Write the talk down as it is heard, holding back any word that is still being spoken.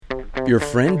your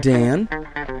friend Dan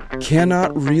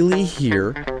cannot really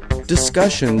hear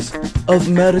discussions of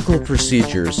medical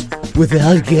procedures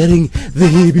without getting the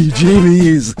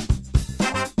heebie-jeebies.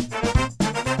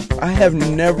 I have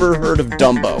never heard of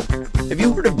Dumbo. Have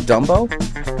you heard of Dumbo?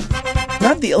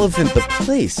 Not the elephant, the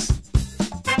place.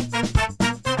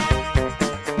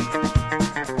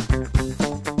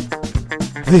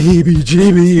 The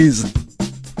heebie-jeebies.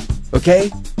 Okay?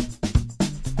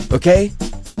 Okay?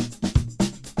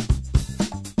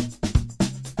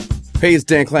 Hey, it's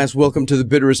Dan Class. Welcome to The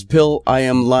Bitterest Pill. I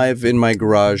am live in my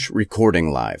garage,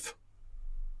 recording live.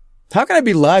 How can I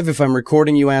be live if I'm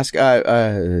recording, you ask?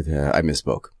 I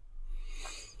misspoke.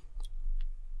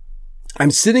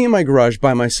 I'm sitting in my garage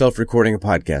by myself recording a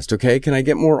podcast, okay? Can I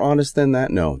get more honest than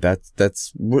that? No,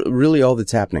 that's really all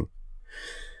that's happening.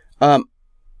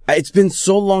 It's been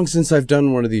so long since I've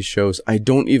done one of these shows, I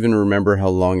don't even remember how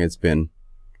long it's been.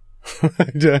 I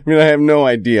mean, I have no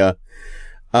idea.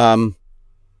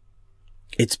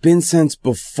 It's been since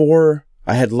before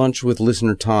I had lunch with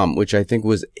listener Tom, which I think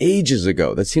was ages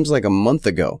ago. That seems like a month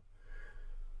ago.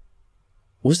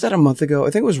 Was that a month ago? I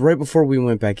think it was right before we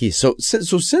went back east. So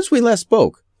since we last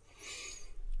spoke,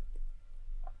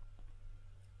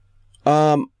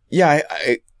 yeah,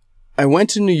 I went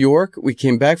to New York. We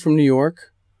came back from New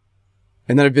York,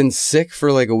 and then I've been sick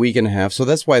for like a week and a half. So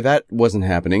that's why that wasn't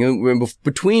happening. And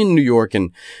between New York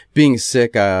and being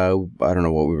sick, I don't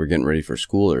know what we were getting ready for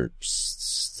school, or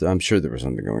I'm sure there was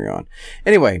something going on.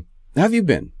 Anyway, how have you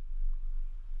been?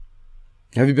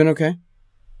 Have you been okay?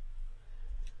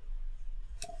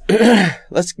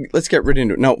 Let's get right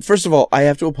into it. Now, first of all, I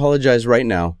have to apologize right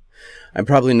now. I'm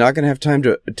probably not going to have time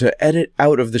to edit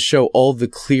out of the show all the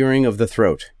clearing of the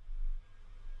throat.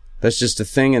 That's just a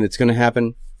thing, and it's going to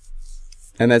happen.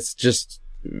 And that's just,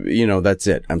 that's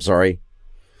it. I'm sorry.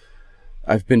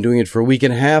 I've been doing it for a week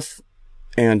and a half,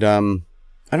 and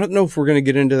I don't know if we're going to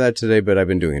get into that today, but I've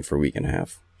been doing it for a week and a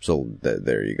half. So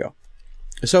there you go.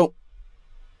 So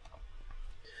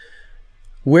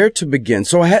where to begin?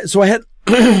 So I had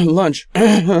lunch.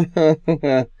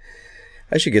 I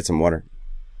should get some water.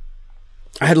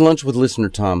 I had lunch with listener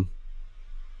Tom.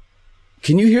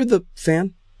 Can you hear the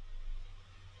fan?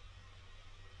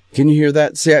 Can you hear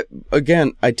that? See,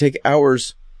 I take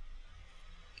hours.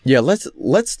 Yeah,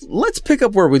 let's pick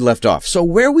up where we left off. So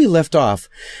where we left off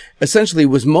essentially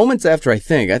was moments after, I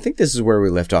think this is where we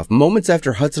left off. Moments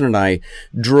after Hudson and I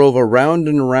drove around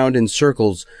and around in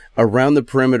circles around the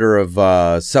perimeter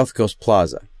of South Coast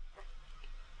Plaza,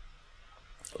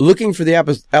 looking for the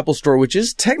Apple Store, which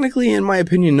is technically, in my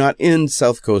opinion, not in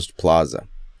South Coast Plaza.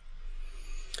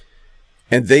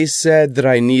 And they said that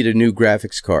I need a new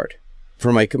graphics card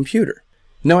for my computer.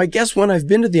 Now, I guess when I've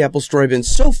been to the Apple Store, I've been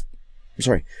so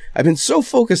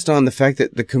focused on the fact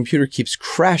that the computer keeps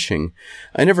crashing,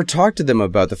 I never talked to them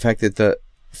about the fact that the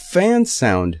fan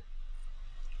sound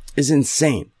is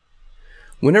insane.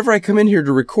 Whenever I come in here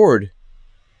to record,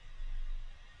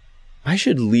 I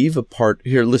should leave a part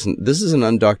here. Listen, this is an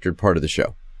undoctored part of the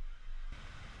show.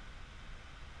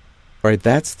 All right,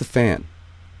 that's the fan.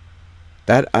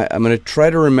 That I'm going to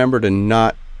try to remember to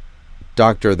not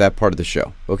doctor that part of the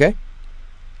show. Okay?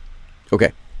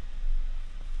 Okay.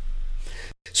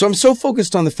 So I'm so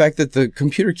focused on the fact that the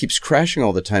computer keeps crashing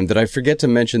all the time that I forget to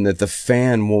mention that the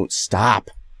fan won't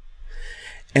stop.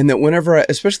 And that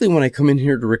especially when I come in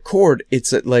here to record,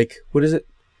 it's at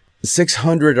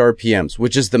 600 RPMs,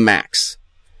 which is the max.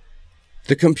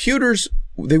 The computers,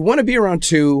 they want to be around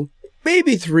 2,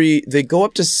 maybe 3. They go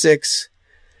up to 6.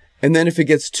 And then if it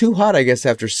gets too hot, I guess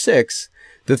after 6,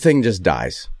 the thing just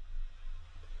dies.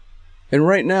 And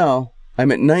right now,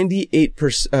 I'm at 98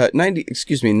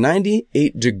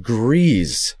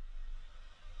 degrees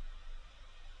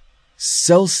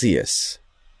Celsius.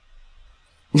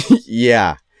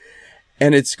 Yeah.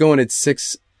 And it's going at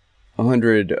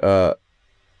 600,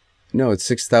 it's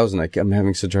 6,000. I'm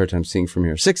having such a hard time seeing from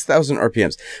here. 6,000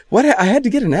 RPMs. I had to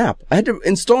get an app. I had to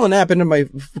install an app into my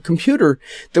computer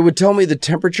that would tell me the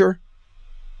temperature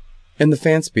and the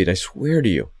fan speed. I swear to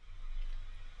you.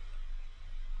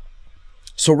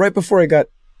 So right before it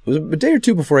was a day or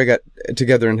two before I got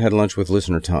together and had lunch with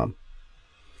listener Tom.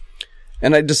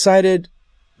 And I decided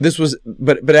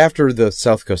but after the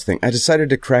South Coast thing, I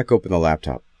decided to crack open the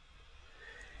laptop.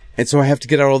 And so I have to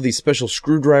get out all these special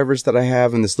screwdrivers that I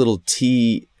have and this little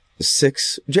T6.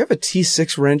 Do you have a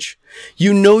T6 wrench?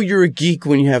 You know you're a geek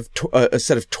when you have a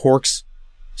set of Torx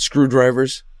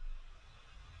screwdrivers.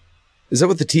 Is that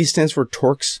what the T stands for?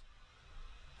 Torx?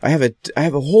 I have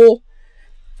a whole...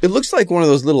 It looks like one of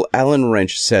those little Allen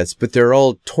wrench sets, but they're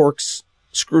all Torx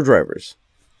screwdrivers.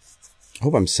 I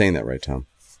hope I'm saying that right, Tom.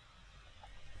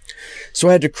 So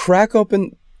I had to crack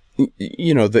open,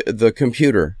 the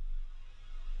computer.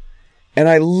 And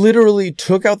I literally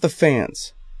took out the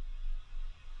fans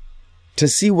to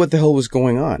see what the hell was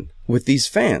going on with these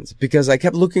fans. Because I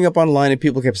kept looking up online and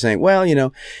people kept saying, well,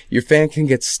 your fan can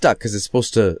get stuck because it's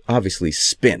supposed to obviously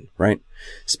spin, right?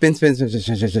 Spin.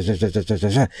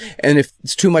 And if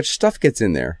too much stuff gets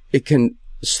in there, it can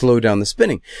slow down the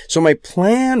spinning. So my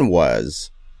plan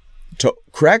was to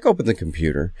crack open the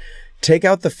computer, take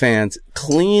out the fans,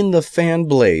 clean the fan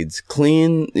blades,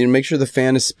 make sure the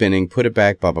fan is spinning, put it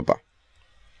back, blah, blah, blah.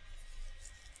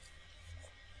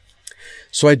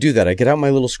 So I do that. I get out my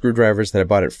little screwdrivers that I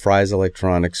bought at Fry's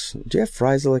Electronics. Do you have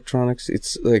Fry's Electronics?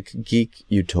 It's like geek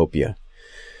utopia.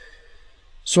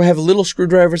 So I have little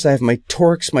screwdrivers. I have my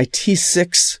Torx, my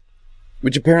T6,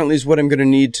 which apparently is what I'm going to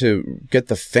need to get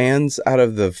the fans out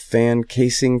of the fan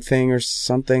casing thing or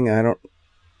something. I don't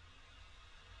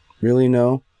really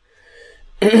know.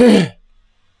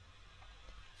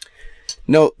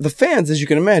 No, the fans, as you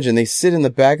can imagine, they sit in the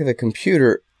back of the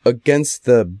computer against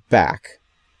the back.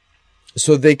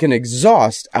 So they can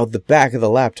exhaust out the back of the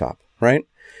laptop, right?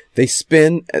 They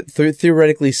spin,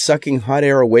 theoretically sucking hot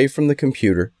air away from the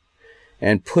computer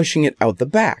and pushing it out the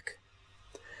back.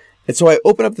 And so I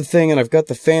open up the thing and I've got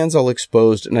the fans all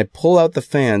exposed and I pull out the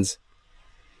fans.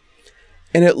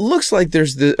 And it looks like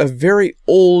there's a very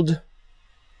old,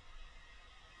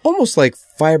 almost like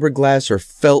fiberglass or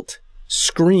felt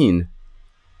screen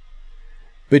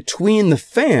between the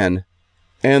fan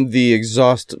and the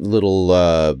exhaust little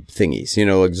thingies,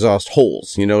 exhaust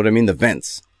holes. You know what I mean? The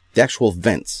vents, the actual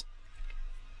vents.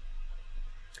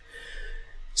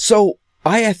 So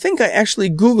I think I actually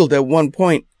Googled at one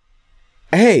point,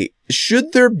 hey,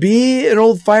 should there be an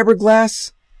old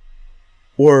fiberglass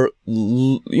or,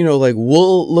 like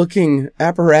wool-looking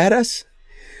apparatus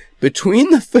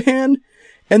between the fan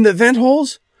and the vent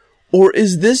holes? Or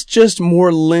is this just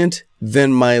more lint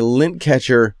than my lint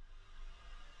catcher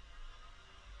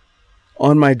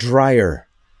on my dryer,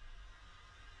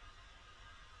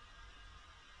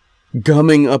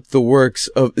 gumming up the works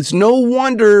of... It's no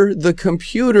wonder the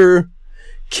computer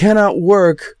cannot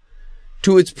work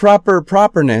to its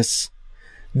properness.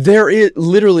 There is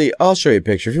literally... I'll show you a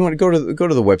picture. If you want to go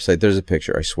to the website, there's a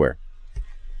picture, I swear.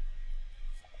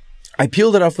 I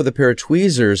peeled it off with a pair of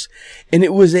tweezers, and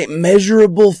it was a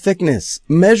measurable thickness.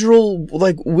 Measurable,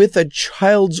 like with a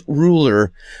child's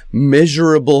ruler,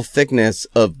 measurable thickness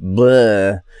of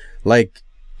like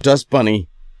dust bunny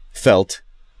felt.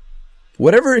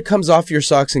 Whatever it comes off your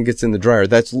socks and gets in the dryer,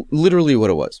 that's literally what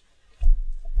it was.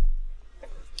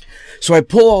 So I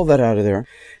pull all that out of there,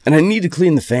 and I need to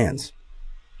clean the fans.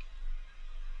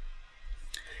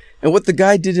 And what the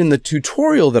guy did in the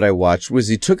tutorial that I watched was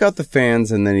he took out the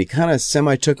fans and then he kind of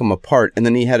took them apart, and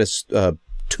then he had a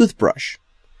toothbrush.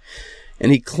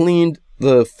 And he cleaned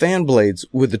the fan blades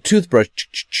with the toothbrush,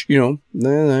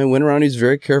 Then I went around, he was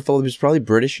very careful, he was probably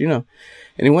British, and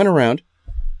he went around.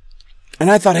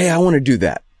 And I thought, hey, I want to do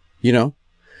that,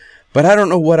 But I don't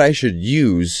know what I should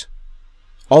use.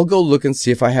 I'll go look and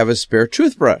see if I have a spare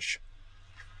toothbrush.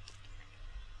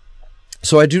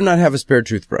 So I do not have a spare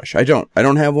toothbrush. I don't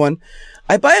have one.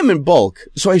 I buy them in bulk,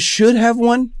 so I should have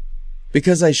one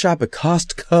because I shop at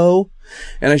Costco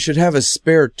and I should have a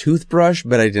spare toothbrush,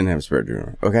 but I didn't have a spare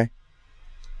toothbrush. Okay.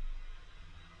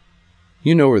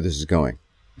 You know where this is going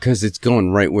because it's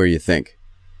going right where you think.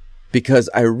 Because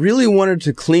I really wanted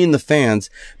to clean the fans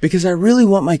because I really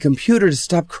want my computer to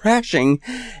stop crashing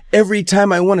every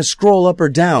time I want to scroll up or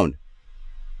down.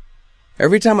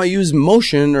 Every time I use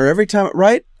motion or every time,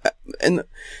 right? And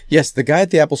yes, the guy at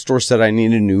the Apple store said I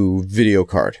need a new video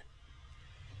card.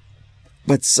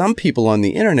 But some people on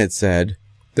the internet said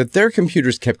that their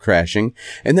computers kept crashing,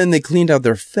 and then they cleaned out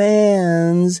their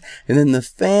fans, and then the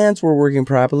fans were working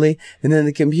properly, and then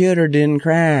the computer didn't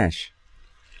crash.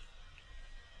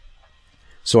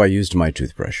 So I used my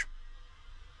toothbrush.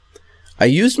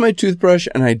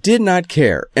 And I did not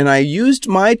care. And I used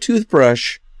my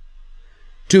toothbrush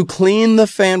to clean the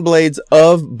fan blades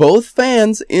of both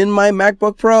fans in my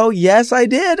MacBook Pro. Yes, I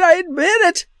did. I admit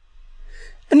it.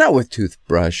 And not with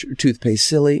toothbrush or toothpaste,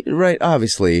 silly. Right,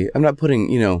 obviously. I'm not putting,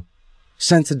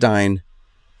 Sensodyne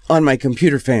on my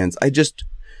computer fans. I just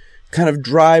kind of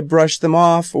dry brush them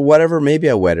off or whatever. Maybe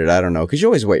I wet it. I don't know. Because you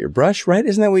always wet your brush, right?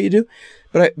 Isn't that what you do?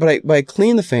 But I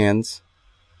clean the fans.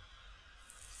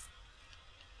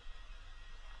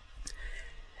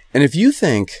 And if you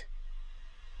think...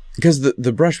 Because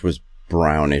the brush was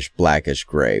brownish, blackish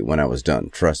gray when I was done.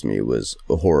 Trust me, it was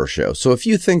a horror show. So if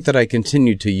you think that I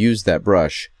continued to use that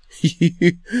brush,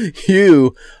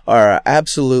 you are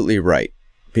absolutely right.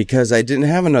 because I didn't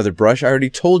have another brush. I already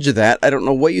told you that. I don't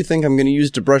know what you think I'm going to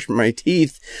use to brush my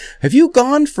teeth. Have you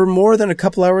gone for more than a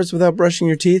couple hours without brushing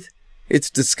your teeth? It's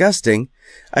disgusting.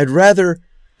 I'd rather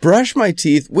brush my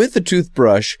teeth with the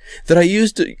toothbrush that I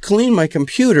use to clean my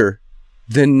computer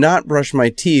than not brush my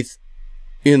teeth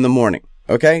in the morning.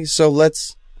 Okay?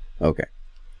 Okay.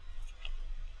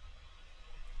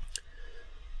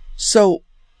 So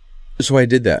I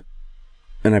did that.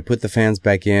 And I put the fans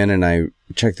back in and I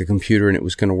checked the computer and it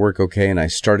was going to work okay. And I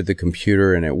started the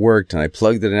computer and it worked and I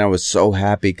plugged it in. I was so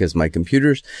happy because my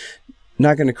computer's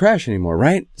not going to crash anymore,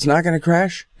 right? It's not going to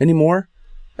crash anymore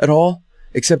at all,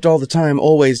 except all the time,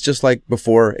 always, just like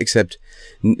before, except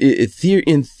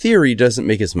in theory doesn't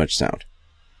make as much sound.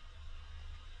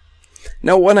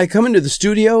 Now, when I come into the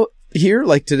studio here,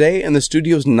 like today, and the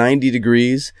studio's 90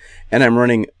 degrees and I'm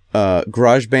running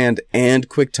GarageBand and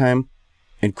QuickTime,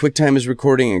 and QuickTime is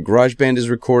recording and GarageBand is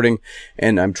recording,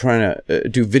 and I'm trying to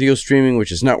do video streaming,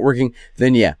 which is not working,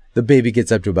 then yeah, the baby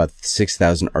gets up to about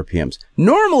 6,000 RPMs.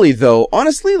 Normally, though,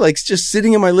 honestly, like just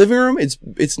sitting in my living room,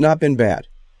 it's not been bad.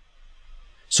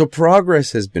 So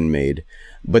progress has been made,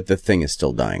 but the thing is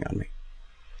still dying on me.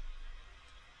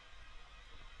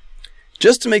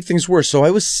 Just to make things worse, so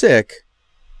I was sick,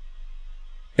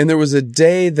 and there was a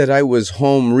day that I was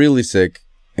home really sick,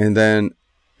 and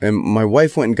my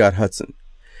wife went and got Hudson.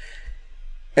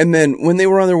 And then when they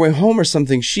were on their way home or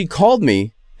something, she called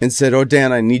me and said, "Oh,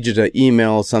 Dan, I need you to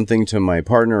email something to my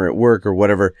partner at work or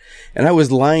whatever." And I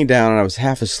was lying down and I was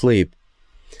half asleep.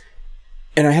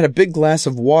 And I had a big glass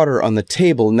of water on the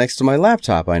table next to my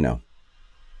laptop. I know.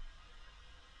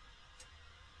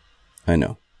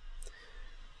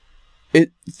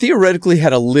 It theoretically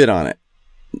had a lid on it.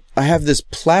 I have this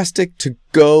plastic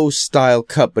to-go style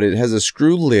cup, but it has a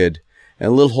screw lid and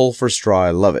a little hole for straw.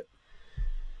 I love it.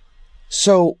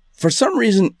 So, for some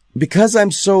reason, because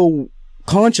I'm so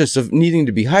conscious of needing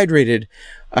to be hydrated,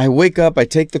 I wake up, I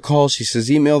take the call, she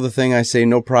says, email the thing, I say,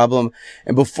 no problem.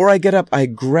 And before I get up, I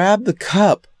grab the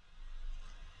cup,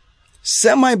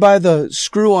 semi by the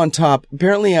screw on top.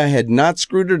 Apparently, I had not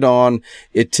screwed it on.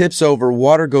 It tips over,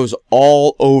 water goes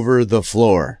all over the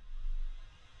floor.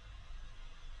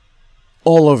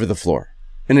 All over the floor.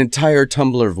 An entire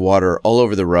tumbler of water all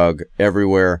over the rug,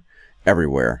 everywhere.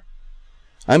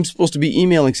 I'm supposed to be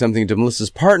emailing something to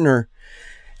Melissa's partner.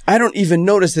 I don't even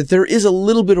notice that there is a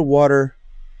little bit of water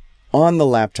on the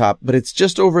laptop, but it's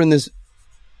just over in this,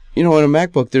 in a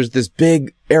MacBook, there's this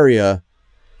big area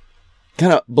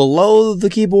kind of below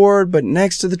the keyboard, but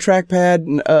next to the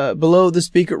trackpad, below the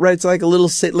speaker, right? It's like a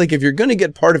little, like if you're going to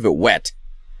get part of it wet,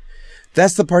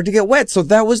 that's the part to get wet. So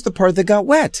that was the part that got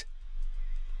wet.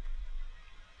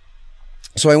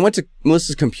 So I went to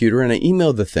Melissa's computer and I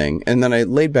emailed the thing, and then I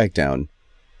laid back down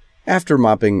after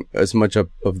mopping as much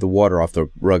of the water off the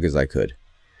rug as I could.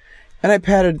 And I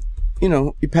patted,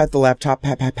 you pat the laptop,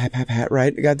 pat,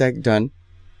 right? I got that done.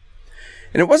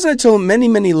 And it wasn't until many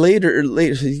years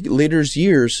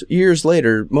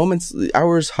later, moments,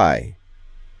 hours high.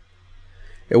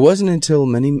 It wasn't until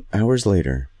many hours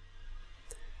later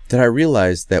that I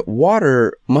realized that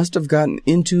water must have gotten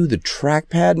into the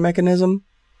trackpad mechanism.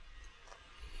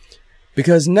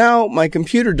 Because now my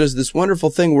computer does this wonderful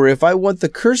thing where if I want the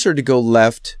cursor to go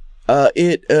left,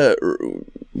 it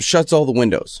shuts all the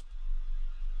windows.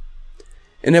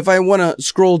 And if I want to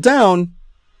scroll down,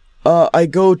 I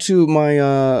go to my,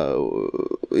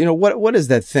 what is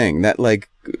that thing? That like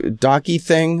docky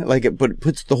thing? Like it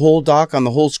puts the whole dock on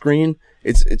the whole screen.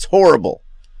 It's horrible.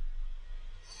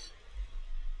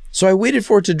 So I waited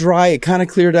for it to dry. It kind of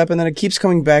cleared up and then it keeps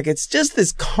coming back. It's just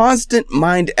this constant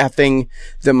mind effing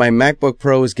that my MacBook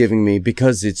Pro is giving me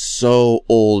because it's so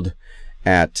old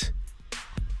at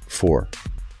 4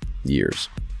 years.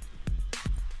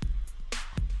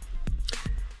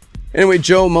 Anyway,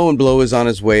 Joe Moenblow is on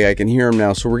his way. I can hear him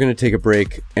now, so we're going to take a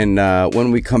break. And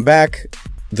when we come back,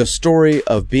 the story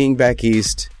of being back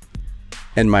east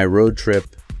and my road trip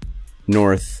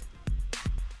north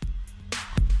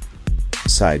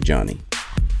side Johnny.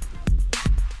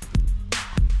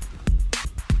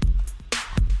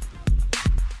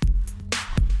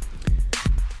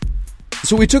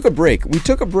 So we took a break. We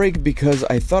took a break because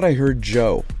I thought I heard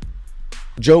Joe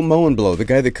Moenblow, the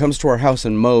guy that comes to our house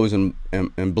and mows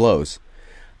and blows.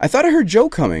 I thought I heard Joe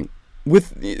coming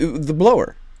with the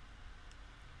blower.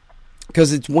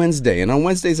 Because it's Wednesday, and on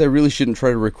Wednesdays I really shouldn't try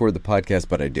to record the podcast,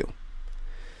 but I do.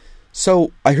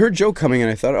 So I heard Joe coming,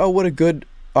 and I thought, oh, what a good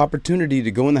opportunity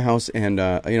to go in the house and,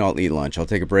 I'll eat lunch. I'll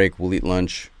take a break. We'll eat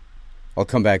lunch. I'll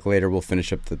come back later. We'll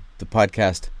finish up the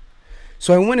podcast.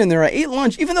 So I went in there. I ate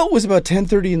lunch, even though it was about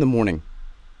 10:30 in the morning.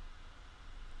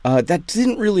 That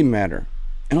didn't really matter.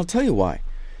 And I'll tell you why.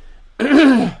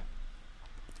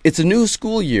 It's a new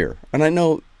school year, and I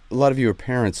know a lot of you are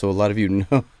parents, so a lot of you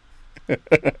know.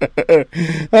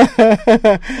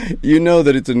 You know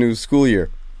that it's a new school year.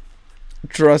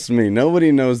 Trust me,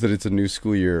 nobody knows that it's a new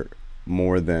school year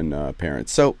more than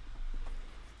parents. So,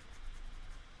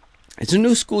 it's a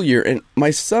new school year, and my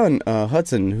son,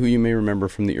 Hudson, who you may remember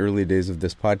from the early days of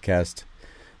this podcast,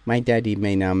 my daddy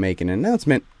may now make an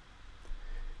announcement,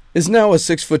 is now a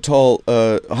 6-foot-tall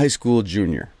high school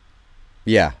junior.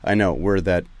 Yeah, I know, we're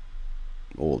that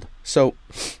old. So,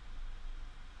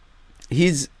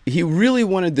 he really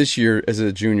wanted this year as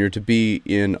a junior to be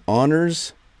in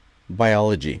honors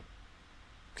biology.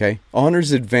 Okay?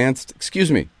 Honors advanced, excuse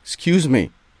me.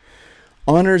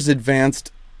 Honors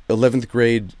advanced 11th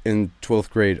grade and 12th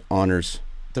grade honors.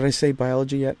 Did I say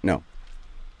biology yet? No.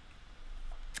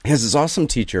 He has this awesome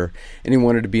teacher, and he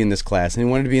wanted to be in this class,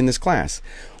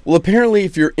 Well, apparently,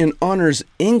 if you're in honors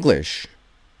English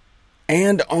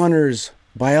and honors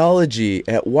biology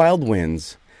at Wild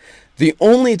Winds, the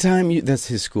only time that's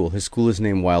his school. His school is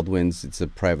named Wild Winds. It's a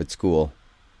private school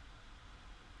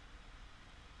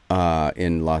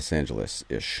in Los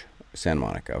Angeles-ish, Santa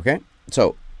Monica, okay?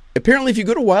 So, apparently, if you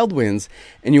go to Wild Winds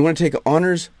and you want to take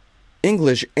honors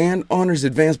English and honors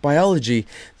advanced biology,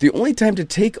 the only time to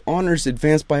take honors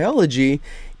advanced biology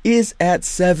is at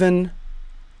 7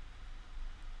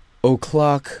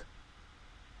 o'clock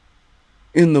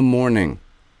in the morning.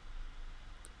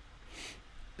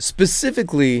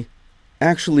 Specifically,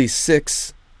 actually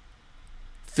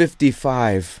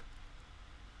 6:55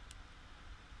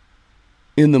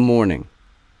 in the morning.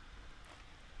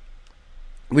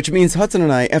 Which means Hudson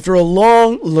and I, after a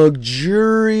long,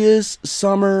 luxurious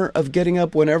summer of getting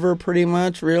up whenever pretty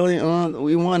much really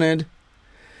we wanted,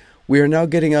 we are now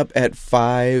getting up at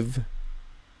 5.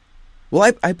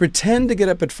 Well, I pretend to get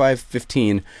up at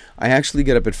 5:15. I actually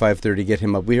get up at 5:30, get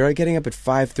him up. We are getting up at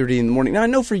 5:30 in the morning. Now, I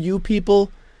know for you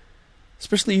people,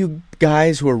 especially you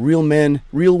guys who are real men,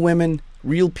 real women,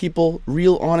 real people,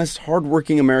 real honest,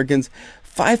 hardworking Americans,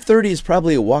 5:30 is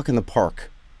probably a walk in the park.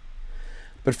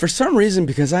 But for some reason,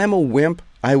 because I am a wimp,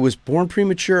 I was born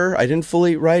premature, I didn't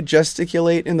fully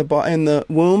gesticulate in the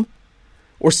womb,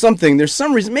 or something. There's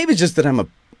some reason, maybe it's just that I'm a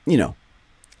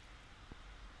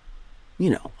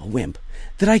wimp,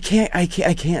 that I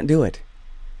can't do it.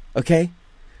 Okay?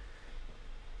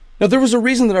 Now, there was a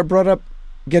reason that I brought up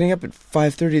getting up at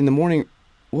 5:30 in the morning.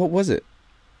 What was it?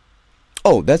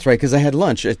 Oh, that's right, because I had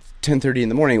lunch at 10:30 in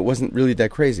the morning. It wasn't really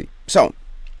that crazy. So,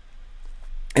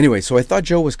 anyway, so I thought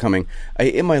Joe was coming. I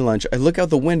ate my lunch. I look out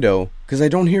the window because I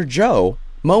don't hear Joe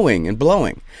mowing and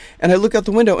blowing. And I look out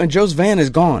the window and Joe's van is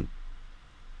gone.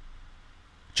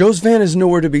 Joe's van is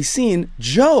nowhere to be seen.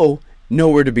 Joe,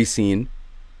 nowhere to be seen.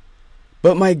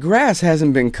 But my grass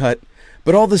hasn't been cut,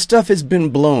 but all the stuff has been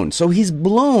blown. So he's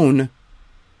blown.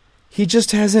 He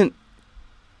just hasn't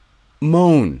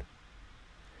mown.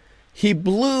 He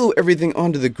blew everything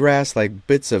onto the grass, like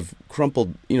bits of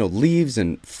crumpled, leaves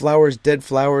and flowers, dead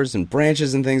flowers and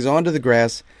branches and things onto the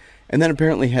grass, and then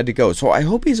apparently had to go. So I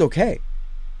hope he's okay.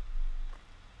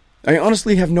 I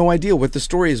honestly have no idea what the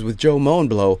story is with Joe Mow and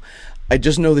Blow. I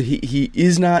just know that he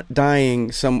is not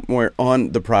dying somewhere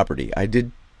on the property. I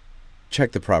did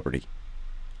check the property.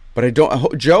 But I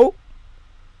don't... Joe,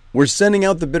 we're sending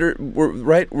out the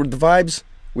we're the vibes.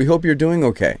 We hope you're doing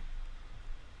okay.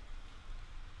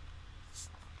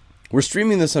 We're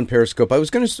streaming this on Periscope. I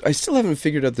still haven't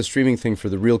figured out the streaming thing for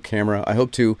the real camera. I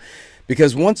hope to,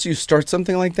 because once you start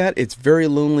something like that, it's very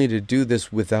lonely to do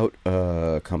this without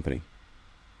company.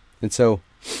 And so,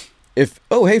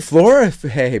 hey, Flora,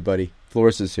 hey, buddy,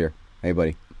 Flores is here. Hey,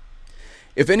 buddy.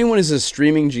 If anyone is a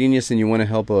streaming genius and you want to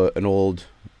help an old,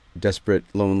 desperate,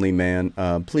 lonely man,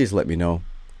 please let me know.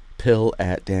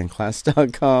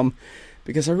 pill@danclass.com.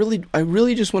 Because I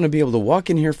really just want to be able to walk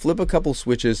in here, flip a couple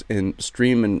switches, and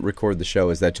stream and record the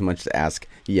show. Is that too much to ask?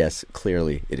 Yes,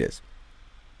 clearly it is.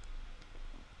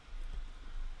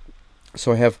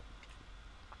 So I have,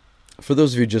 for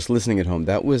those of you just listening at home,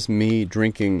 that was me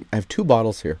drinking. I have 2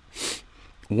 bottles here.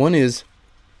 One is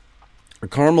a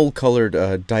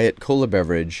caramel-colored diet cola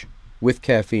beverage with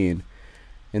caffeine,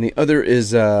 and the other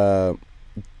is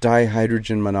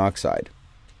dihydrogen monoxide,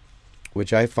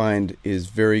 which I find is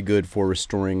very good for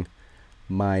restoring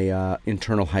my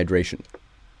internal hydration.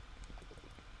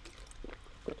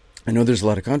 I know there's a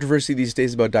lot of controversy these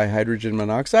days about dihydrogen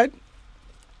monoxide.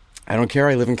 I don't care.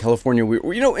 I live in California.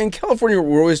 In California,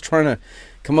 we're always trying to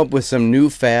come up with some new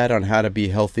fad on how to be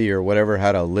healthy or whatever,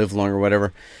 how to live longer or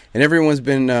whatever. And everyone's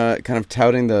been kind of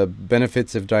touting the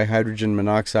benefits of dihydrogen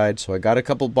monoxide. So I got a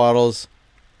couple bottles.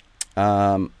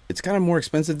 It's kind of more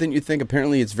expensive than you think.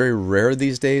 Apparently, it's very rare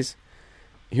these days.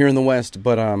 here in the West,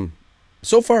 but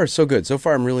so far so good. So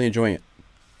far I'm really enjoying it.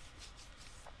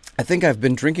 I think I've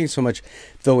been drinking so much,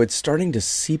 though it's starting to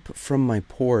seep from my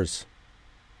pores,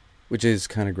 which is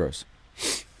kind of gross.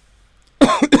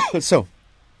 So,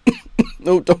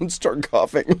 no, don't start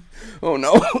coughing. Oh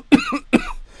no.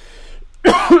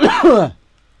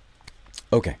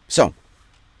 Okay, so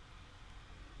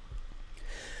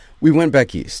we went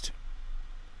back east.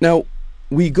 Now,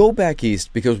 we go back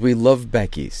east because we love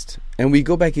back east. And we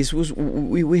go back east,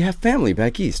 we have family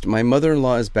back east. My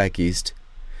mother-in-law is back east.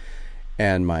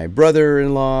 And my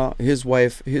brother-in-law, his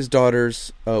wife, his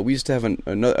daughters. We used to have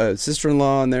a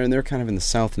sister-in-law in there, and they're kind of in the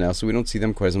south now, so we don't see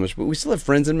them quite as much. But we still have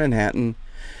friends in Manhattan.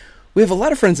 We have a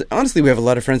lot of friends. Honestly, we have a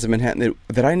lot of friends in Manhattan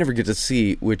that I never get to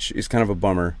see, which is kind of a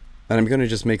bummer. And I'm going to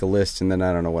just make a list, and then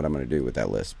I don't know what I'm going to do with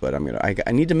that list. But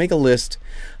I need to make a list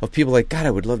of people like, God,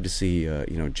 I would love to see,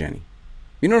 Jenny.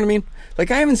 You know what I mean?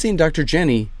 Like, I haven't seen Dr.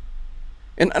 Jenny,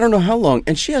 and I don't know how long,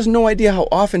 and she has no idea how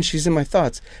often she's in my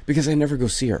thoughts because I never go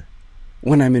see her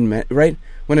when I'm in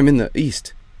the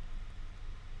East.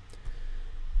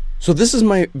 So this is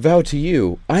my vow to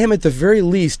you. I am at the very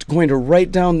least going to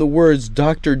write down the words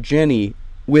Dr. Jenny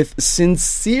with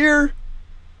sincere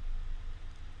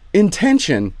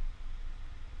intention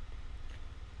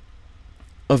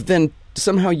of then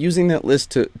somehow using that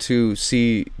list to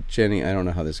see Jenny. I don't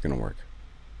know how this is going to work.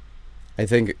 I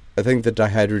think the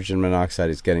dihydrogen monoxide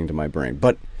is getting to my brain.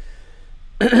 But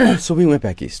so we went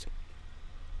back east.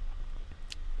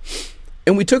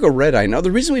 And we took a red eye. Now,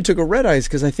 the reason we took a red eye is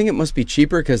because I think it must be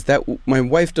cheaper because my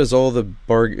wife does all the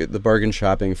bargain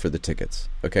shopping for the tickets.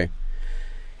 Okay.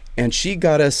 And she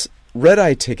got us red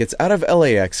eye tickets out of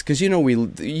LAX because we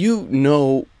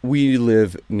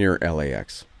live near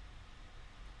LAX.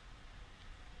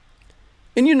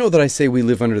 And you know that I say we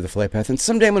live under the flight path, and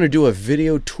someday I'm going to do a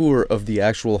video tour of the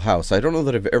actual house. I don't know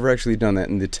that I've ever actually done that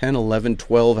in the 10, 11,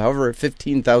 12, however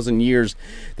 15,000 years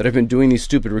that I've been doing these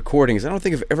stupid recordings. I don't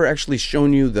think I've ever actually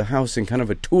shown you the house in kind of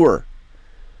a tour.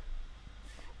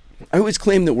 I always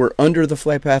claim that we're under the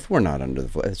flight path. We're not under the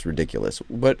flight path. It's ridiculous,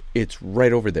 but it's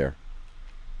right over there.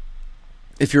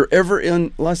 If you're ever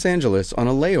in Los Angeles on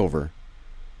a layover,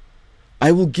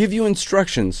 I will give you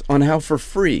instructions on how for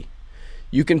free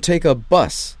you can take a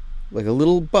bus, like a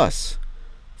little bus,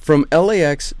 from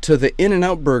LAX to the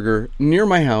In-N-Out Burger near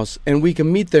my house, and we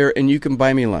can meet there and you can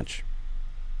buy me lunch.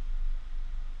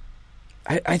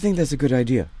 I think that's a good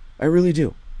idea. I really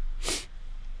do.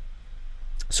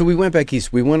 So we went back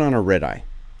east. We went on a red eye.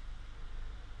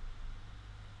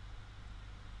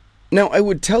 Now, I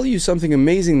would tell you something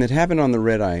amazing that happened on the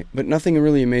red eye, but nothing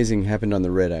really amazing happened on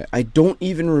the red eye. I don't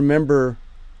even remember...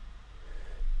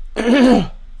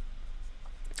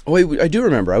 Oh, wait, I do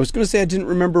remember. I was going to say I didn't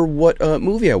remember what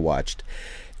movie I watched.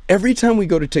 Every time we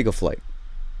go to take a flight,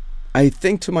 I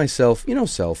think to myself,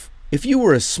 if you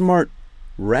were a smart,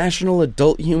 rational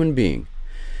adult human being,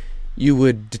 you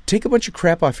would take a bunch of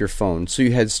crap off your phone so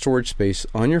you had storage space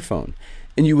on your phone,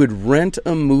 and you would rent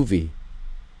a movie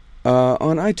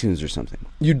on iTunes or something.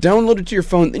 You download it to your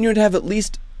phone, then you'd have at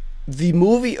least the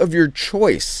movie of your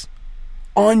choice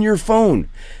on your phone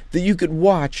that you could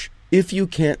watch if you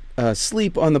can't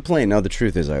sleep on the plane. Now, the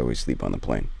truth is, I always sleep on the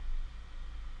plane.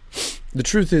 The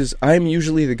truth is, I'm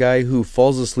usually the guy who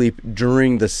falls asleep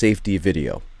during the safety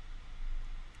video.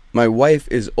 My wife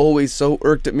is always so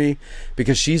irked at me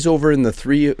because she's over in the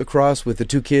 3 across with the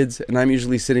 2 kids, and I'm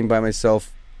usually sitting by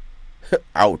myself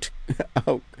out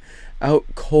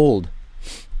cold.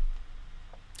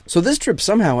 So this trip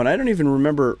somehow, and I don't even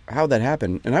remember how that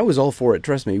happened, and I was all for it,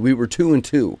 trust me, we were 2 and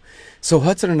 2. So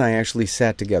Hudson and I actually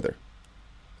sat together.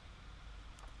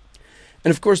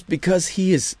 And of course, because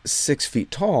he is 6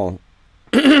 feet tall,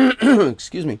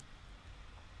 excuse me,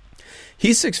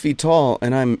 he's 6 feet tall,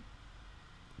 and I'm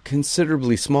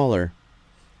considerably smaller.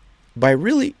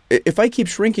 If I keep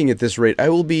shrinking at this rate, I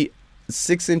will be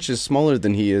 6 inches smaller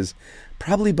than he is,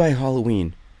 probably by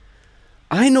Halloween.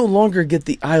 I no longer get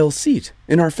the aisle seat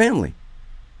in our family.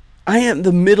 I am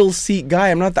the middle seat guy.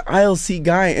 I'm not the aisle seat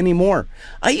guy anymore.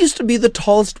 I used to be the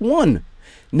tallest one.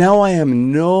 Now I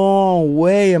am no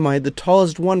way am I the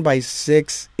tallest one by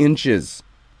 6 inches.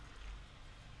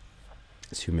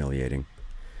 It's humiliating.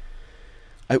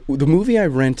 The movie I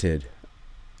rented,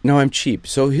 now I'm cheap.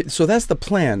 So that's the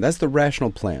plan. That's the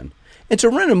rational plan. And to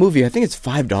rent a movie, I think it's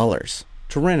 $5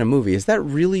 to rent a movie. Is that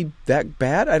really that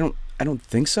bad? I don't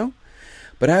think so.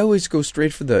 But I always go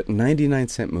straight for the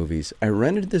 99-cent movies. I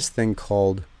rented this thing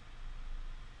called...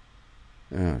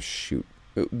 Oh, shoot.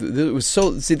 It was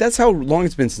so... See, that's how long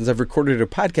it's been since I've recorded a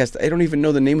podcast. I don't even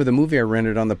know the name of the movie I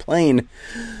rented on the plane.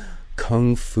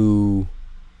 Kung Fu...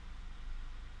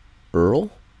 Earl?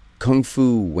 Kung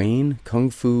Fu Wayne?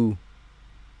 Kung Fu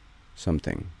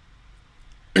something.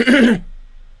 For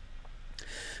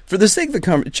the sake of the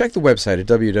conversation, check the website at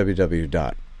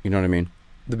www. You know what I mean?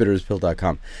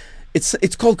 thebitterspill.com.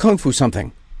 It's called Kung Fu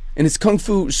something. And it's Kung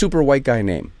Fu super white guy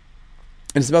name.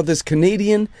 And it's about this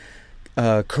Canadian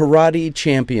karate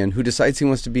champion who decides he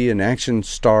wants to be an action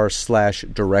star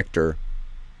 / director.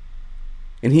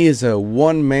 And he is a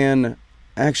one-man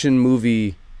action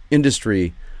movie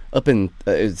industry up in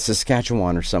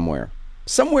Saskatchewan or somewhere.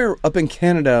 Somewhere up in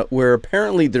Canada where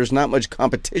apparently there's not much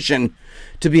competition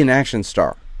to be an action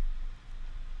star.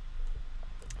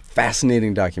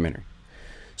 Fascinating documentary.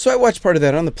 So I watched part of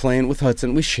that on the plane with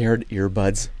Hudson. We shared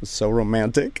earbuds. It was so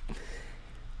romantic.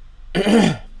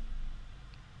 And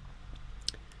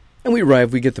we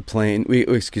arrive, we get the plane, we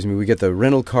get the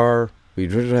rental car, we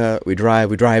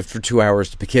drive for 2 hours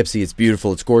to Poughkeepsie. It's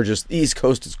beautiful, it's gorgeous. The East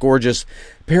Coast is gorgeous.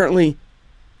 Apparently,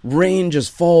 rain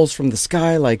just falls from the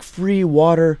sky like free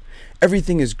water.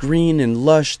 Everything is green and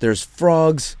lush. There's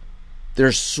frogs.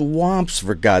 There's swamps,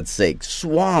 for God's sake.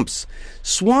 Swamps.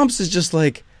 Swamps is just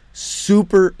like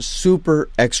super, super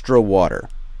extra water.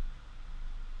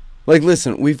 Like,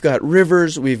 listen, we've got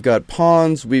rivers, we've got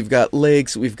ponds, we've got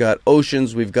lakes, we've got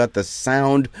oceans, we've got the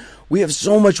sound. We have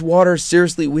so much water.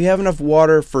 Seriously, we have enough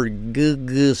water for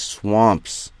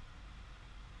swamps.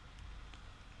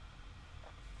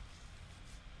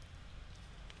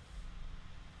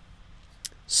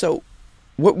 So,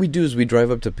 what we do is we drive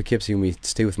up to Poughkeepsie and we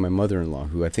stay with my mother-in-law,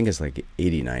 who I think is like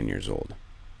 89 years old.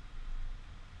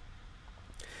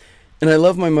 And I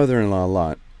love my mother-in-law a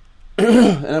lot.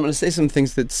 And I'm going to say some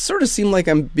things that sort of seem like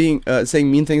I'm being saying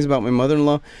mean things about my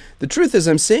mother-in-law. The truth is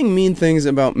I'm saying mean things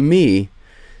about me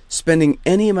spending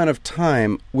any amount of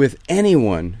time with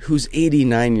anyone who's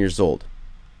 89 years old.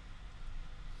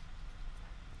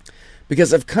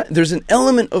 Because there's an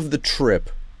element of the trip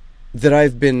that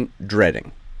I've been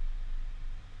dreading.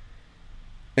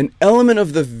 An element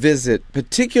of the visit,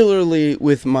 particularly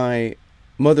with my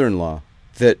mother-in-law,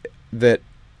 that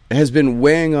has been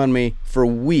weighing on me for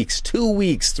weeks, 2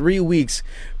 weeks, 3 weeks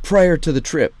prior to the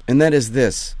trip. And that is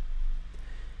this.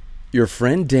 Your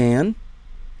friend Dan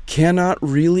cannot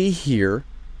really hear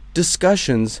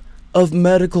discussions of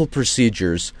medical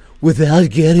procedures without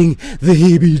getting the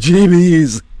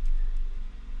heebie-jeebies.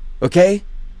 Okay?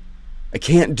 I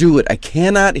can't do it. I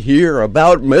cannot hear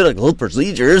about medical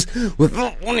procedures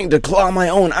without wanting to claw my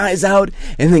own eyes out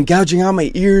and then gouging out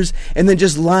my ears and then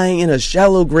just lying in a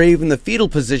shallow grave in the fetal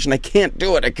position. I can't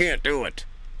do it. I can't do it.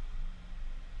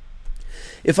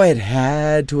 If I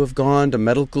had to have gone to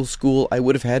medical school, I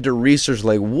would have had to research,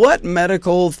 like, what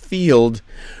medical field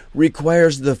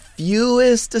requires the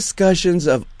fewest discussions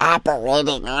of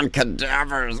operating on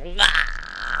cadavers.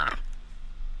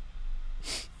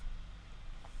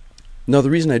 Now,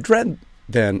 the reason I dread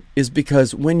then is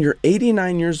because when you're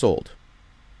 89 years old,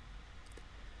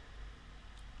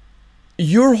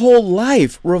 your whole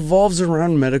life revolves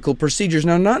around medical procedures.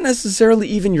 Now, not necessarily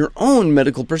even your own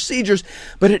medical procedures,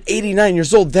 but at 89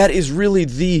 years old, that is really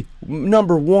the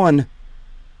number one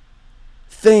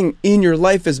thing in your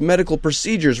life is medical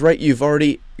procedures, right?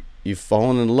 You've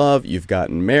fallen in love, you've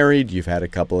gotten married, you've had a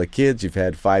couple of kids, you've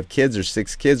had 5 kids or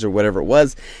 6 kids or whatever it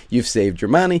was, you've saved your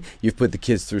money, you've put the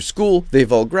kids through school,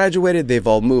 they've all graduated, they've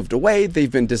all moved away, they've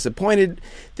been disappointed,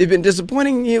 they've been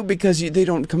disappointing you because they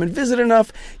don't come and visit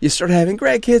enough, you start having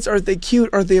grandkids, aren't they cute,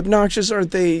 aren't they obnoxious,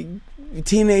 aren't they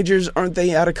teenagers, aren't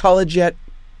they out of college yet?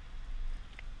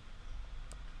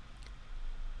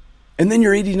 And then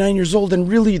you're 89 years old, and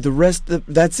really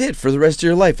that's it for the rest of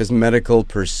your life is medical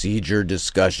procedure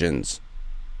discussions.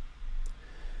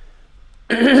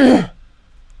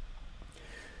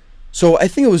 So I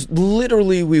think it was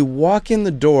literally we walk in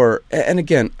the door, and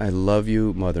again, I love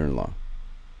you, mother-in-law.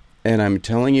 And I'm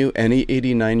telling you, any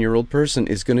 89-year-old person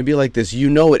is going to be like this.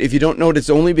 You know it. If you don't know it, it's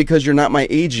only because you're not my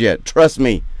age yet. Trust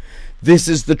me. This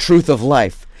is the truth of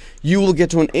life. You will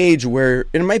get to an age where,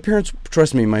 and my parents,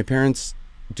 trust me, my parents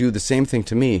do the same thing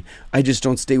to me. I just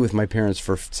don't stay with my parents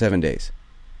for 7 days.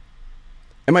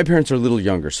 And my parents are a little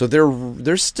younger, so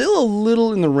they're still a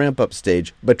little in the ramp-up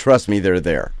stage, but trust me, they're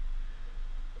there.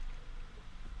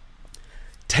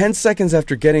 10 seconds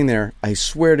after getting there, I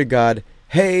swear to God,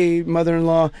 hey,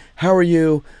 mother-in-law, how are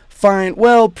you? Fine,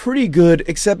 well, pretty good,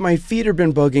 except my feet have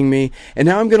been bugging me, and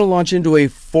now I'm going to launch into a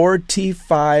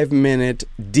 45-minute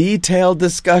detailed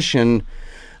discussion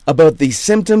about the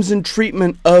symptoms and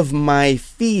treatment of my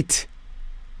feet.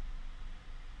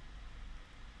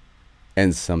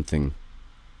 And something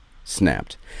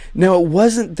snapped. Now, it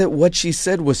wasn't that what she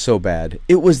said was so bad.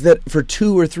 It was that for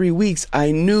 2 or 3 weeks,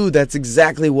 I knew that's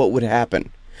exactly what would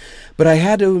happen. But I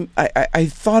had to, I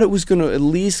thought it was going to at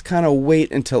least kind of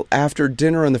wait until after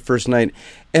dinner on the first night.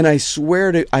 And I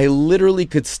swear I literally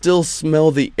could still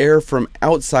smell the air from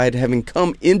outside having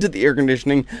come into the air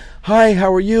conditioning. Hi,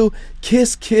 how are you?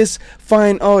 Kiss, kiss,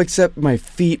 fine. Oh, except my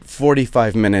feet,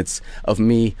 45 minutes of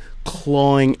me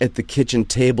clawing at the kitchen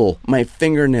table, my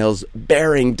fingernails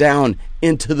bearing down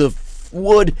into the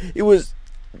wood. It was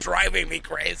driving me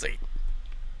crazy.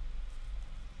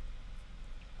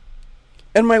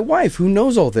 And my wife, who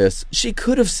knows all this, she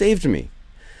could have saved me.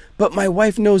 But my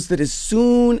wife knows that as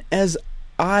soon as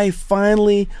I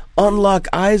finally unlock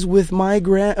eyes with my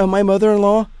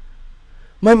mother-in-law,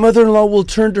 my mother-in-law will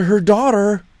turn to her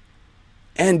daughter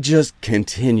and just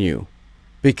continue.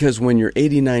 Because when you're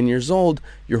 89 years old,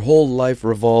 your whole life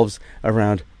revolves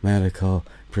around medical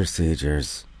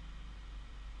procedures.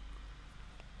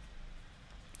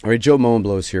 All right, Joe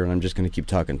Moenblow is here, and I'm just going to keep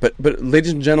talking. But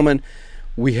ladies and gentlemen,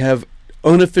 we have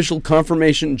unofficial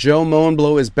confirmation. Joe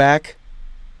Moenblow is back.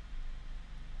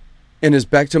 And is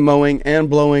back to mowing and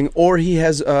blowing. Or he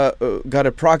has got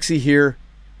a proxy here,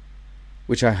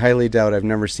 which I highly doubt. I've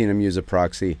never seen him use a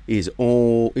proxy. He's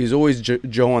always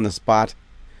Joe on the spot.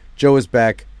 Joe is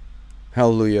back.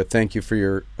 Hallelujah. Thank you for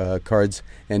your cards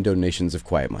and donations of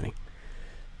quiet money.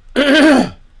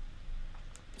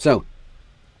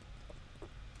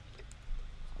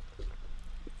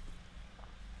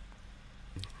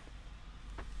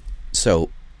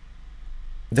 So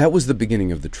that was the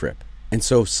beginning of the trip. And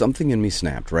so something in me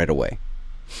snapped right away.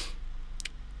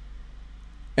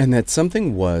 And that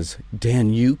something was,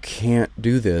 Dan, you can't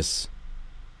do this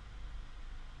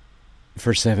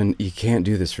for 7 days. You can't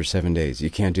do this for 7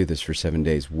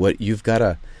 days. You've got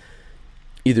to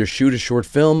either shoot a short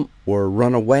film or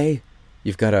run away.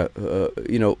 You've got to,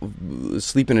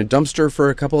 sleep in a dumpster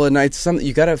for a couple of nights.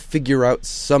 You got to figure out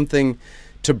something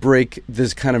to break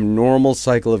this kind of normal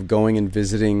cycle of going and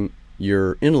visiting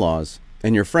your in-laws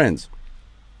and your friends.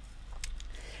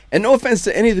 And no offense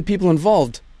to any of the people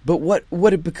involved, but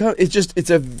what it becomes, it's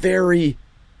a very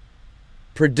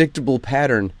predictable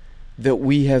pattern that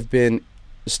we have been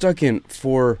stuck in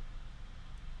for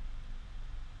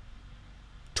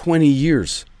 20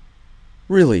 years.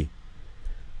 Really.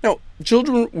 Now,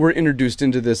 children were introduced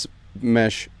into this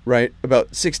mesh, right,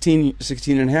 about 16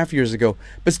 and a half years ago,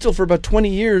 but still for about 20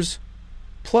 years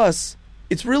plus,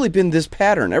 it's really been this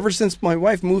pattern ever since my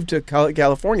wife moved to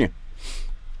California.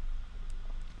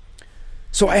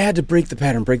 So I had to break the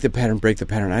pattern.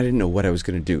 I didn't know what I was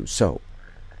going to do. So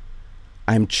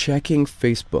I'm checking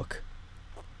Facebook,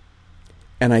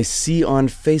 and I see on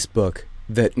Facebook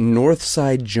that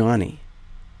Northside Johnny,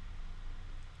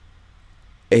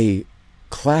 a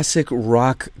classic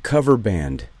rock cover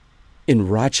band in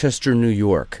Rochester, New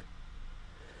York,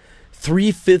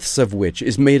 3/5 of which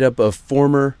is made up of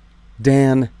former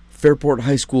Dan Fairport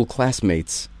High School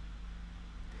classmates,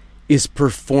 is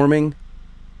performing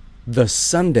the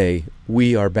Sunday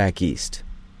we are back east.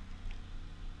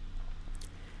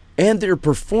 And they're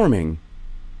performing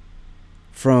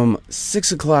from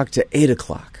 6 o'clock to 8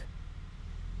 o'clock.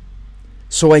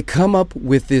 So I come up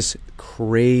with this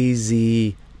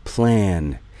crazy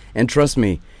plan. And trust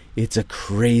me, it's a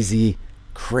crazy,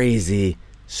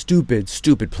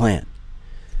 stupid plan.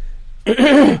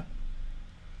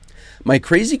 My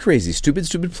crazy,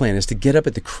 stupid plan is to get up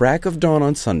at the crack of dawn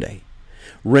on Sunday,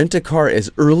 rent a car as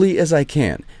early as I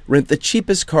can, rent the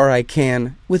cheapest car I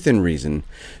can, within reason,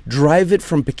 drive it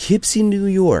from Poughkeepsie, New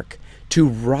York, to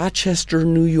Rochester,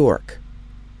 New York,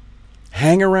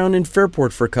 hang around in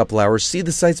Fairport for a couple hours, see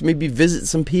the sights, maybe visit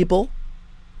some people,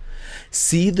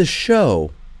 see the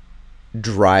show,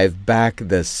 drive back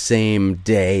the same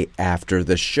day after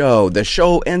the show. The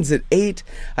show ends at 8.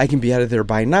 I can be out of there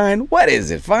by 9. What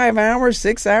is it, 5 hours,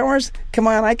 6 hours? Come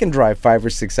on, I can drive 5 or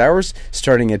 6 hours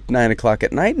starting at 9 o'clock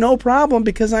at night. No problem,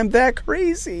 because I'm that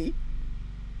crazy.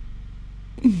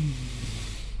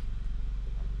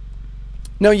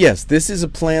 Now, yes, this is a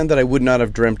plan that I would not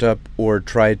have dreamt up or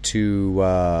tried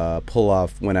to pull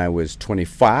off when I was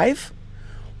 25.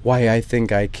 Why I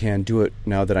think I can do it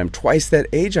now that I'm twice that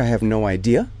age, I have no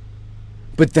idea.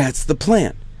 But that's the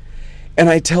plan. And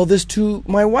I tell this to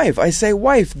my wife. I say,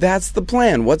 wife, that's the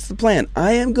plan. What's the plan?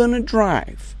 I am going to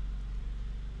drive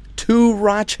to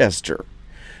Rochester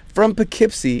from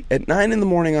Poughkeepsie at 9 in the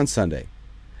morning on Sunday.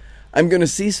 I'm going to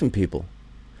see some people.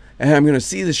 And I'm going to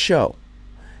see the show.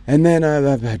 And then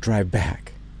I drive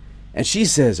back. And she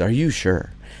says, are you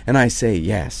sure? And I say,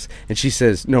 yes. And she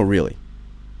says, no, really.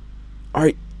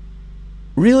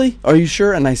 Really? Are you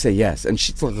sure? And I say yes. And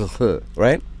she's like,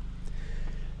 right?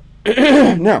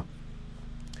 Now,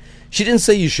 She didn't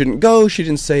say you shouldn't go. She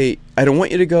didn't say, I don't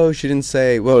want you to go. She didn't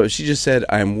say, well, she just said,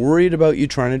 I'm worried about you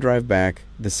trying to drive back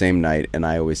the same night. And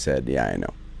I always said, yeah, I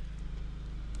know.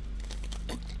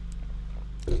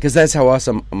 Because that's how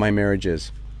awesome my marriage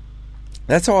is.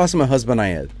 That's how awesome a husband I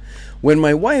am. When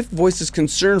my wife voices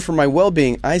concern for my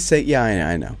well-being, I say, yeah,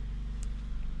 I know.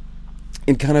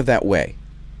 In kind of that way.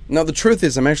 Now, the truth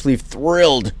is, I'm actually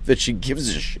thrilled that she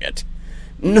gives a shit.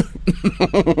 No.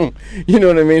 You know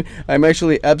what I mean? I'm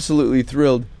actually absolutely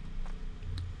thrilled.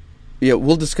 Yeah,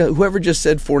 we'll discuss. Whoever just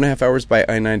said 4.5 hours by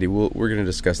I-90, we're going to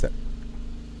discuss that.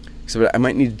 So I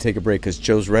might need to take a break because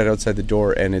Joe's right outside the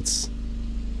door and it's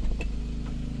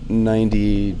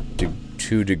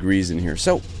 92 degrees in here.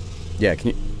 So, yeah, can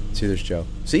you see? There's Joe.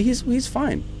 See, he's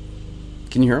fine.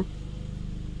 Can you hear him?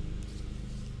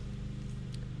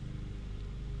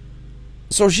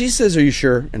 So she says, are you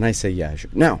sure? And I say, yeah, sure.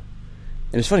 Now,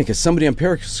 and it's funny because somebody on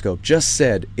Periscope just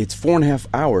said it's 4.5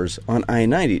 hours on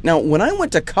I-90. Now, when I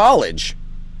went to college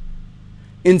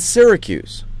in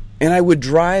Syracuse, and I would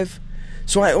drive,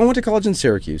 so I went to college in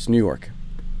Syracuse, New York,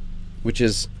 which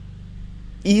is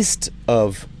east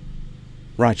of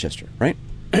Rochester, right?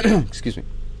 Excuse me.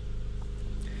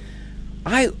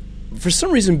 For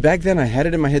some reason, back then, I had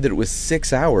it in my head that it was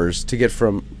 6 hours to get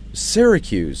from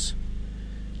Syracuse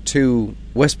to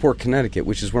Westport, Connecticut,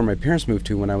 which is where my parents moved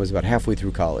to when I was about halfway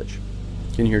through college.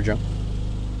 Can you hear, Joe?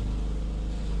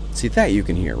 See, that you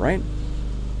can hear, right?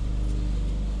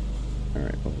 All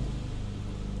right.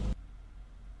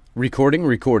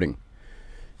 Recording.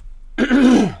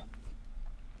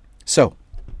 So,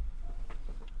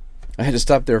 I had to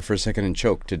stop there for a second and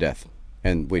choke to death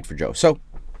and wait for Joe. So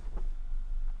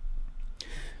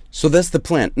that's the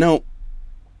plan. Now,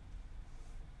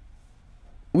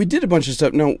 we did a bunch of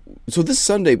stuff. Now, so this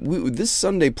Sunday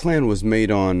plan was made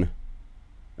on,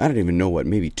 I don't even know what,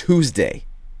 maybe Tuesday.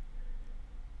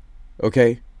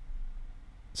 Okay?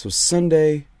 So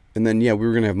Sunday, and then, yeah, we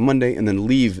were going to have Monday, and then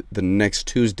leave the next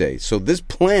Tuesday. So this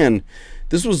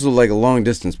was like a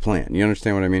long-distance plan. You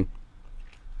understand what I mean?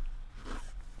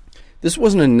 This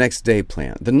wasn't a next day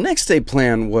plan. The next day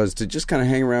plan was to just kind of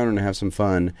hang around and have some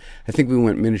fun. I think we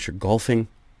went miniature golfing.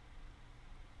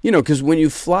 You know, because when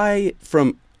you fly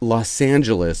from Los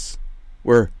Angeles,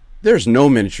 where there's no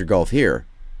miniature golf here,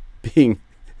 being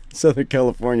Southern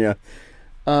California,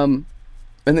 and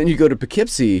then you go to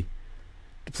Poughkeepsie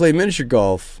to play miniature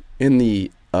golf in the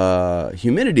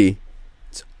humidity,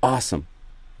 it's awesome.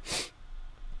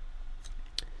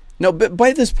 Now, but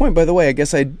by this point, by the way, I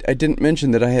guess I didn't mention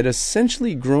that I had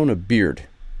essentially grown a beard.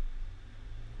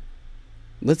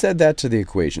 Let's add that to the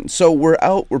equation. So we're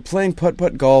out, we're playing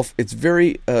putt-putt golf. It's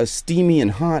very steamy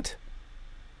and hot.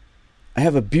 I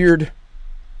have a beard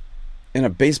and a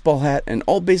baseball hat, and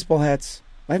all baseball hats.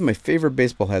 I have my favorite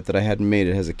baseball hat that I hadn't made.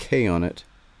 It has a K on it.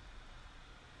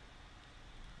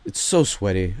 It's so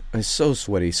sweaty. It's so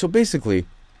sweaty. So basically,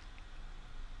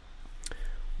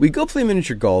 we go play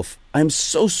miniature golf. I'm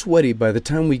so sweaty by the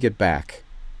time we get back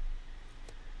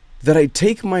that I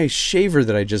take my shaver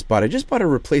that I just bought. I just bought a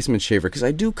replacement shaver because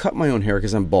I do cut my own hair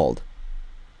because I'm bald.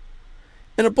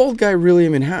 And a bald guy really, I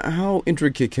mean, how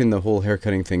intricate can the whole hair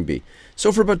cutting thing be?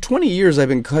 So for about 20 years, I've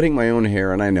been cutting my own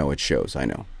hair, and I know it shows. I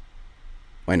know.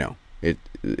 It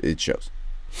shows.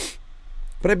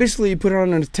 But I basically put it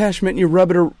on an attachment and you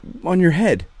rub it on your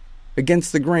head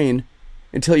against the grain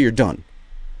until you're done.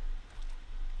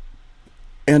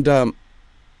 And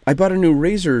I bought a new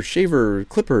razor shaver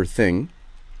clipper thing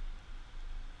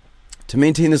to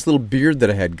maintain this little beard that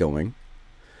I had going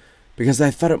because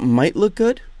I thought it might look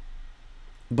good,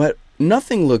 but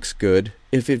nothing looks good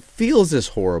if it feels as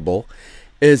horrible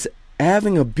as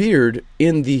having a beard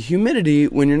in the humidity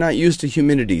when you're not used to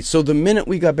humidity. So the minute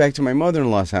we got back to my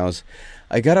mother-in-law's house,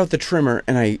 I got out the trimmer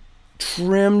and I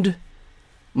trimmed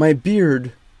my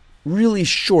beard really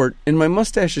short, and my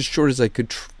mustache as short as I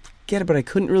could get it, but I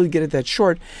couldn't really get it that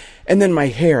short. And then my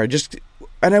hair,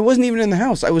 and I wasn't even in the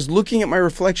house. I was looking at my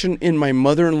reflection in my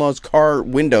mother-in-law's car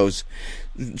windows,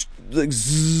 like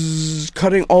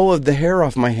cutting all of the hair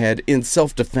off my head in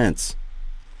self-defense.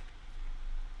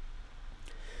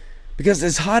 Because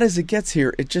as hot as it gets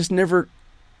here, it just never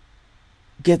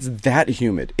gets that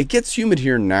humid. It gets humid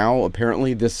here now,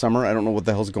 apparently, this summer. I don't know what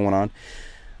the hell's going on.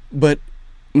 But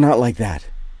not like that.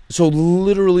 So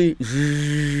literally,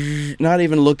 not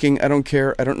even looking. I don't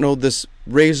care. I don't know this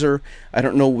razor. I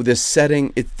don't know this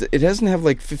setting. It doesn't have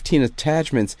like 15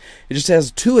 attachments. It just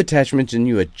has 2 attachments and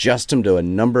you adjust them to a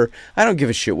number. I don't give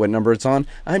a shit what number it's on.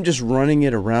 I'm just running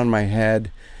it around my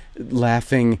head,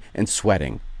 laughing and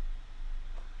sweating.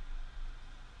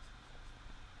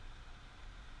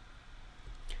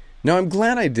 Now, I'm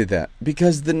glad I did that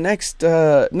because the next,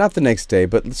 not the next day,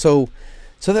 but so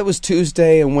that was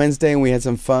Tuesday and Wednesday, and we had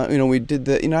some fun. We did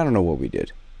I don't know what we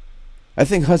did. I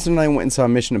think Hudson and I went and saw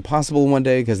Mission Impossible one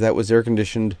day because that was air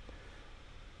conditioned.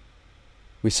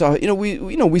 We saw,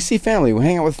 we see family. We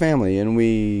hang out with family,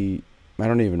 and I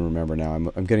don't even remember now.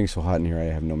 I'm getting so hot in here, I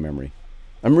have no memory.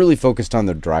 I'm really focused on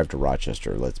the drive to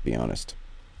Rochester, let's be honest.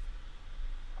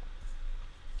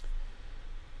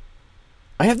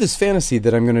 I have this fantasy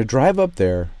that I'm going to drive up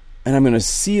there, and I'm going to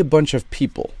see a bunch of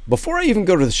people. Before I even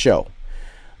go to the show,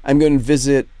 I'm going to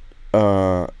visit,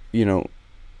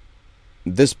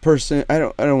 this person. I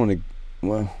don't want to,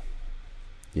 well,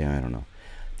 yeah, I don't know.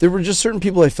 There were just certain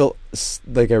people I felt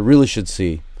like I really should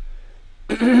see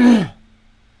because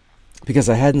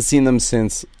I hadn't seen them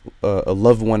since a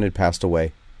loved one had passed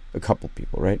away. A couple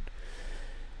people, right?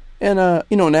 And,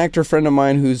 an actor friend of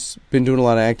mine who's been doing a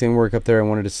lot of acting work up there, I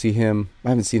wanted to see him. I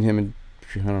haven't seen him in,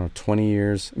 20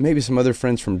 years. Maybe some other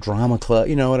friends from Drama Club,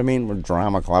 you know what I mean? We're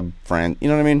Drama Club friends, you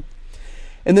know what I mean?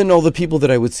 And then all the people that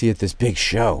I would see at this big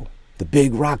show, the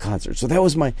big rock concert. So that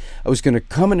was I was going to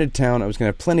come into town. I was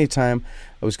going to have plenty of time.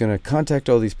 I was going to contact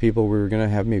all these people. We were going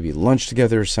to have maybe lunch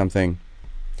together or something.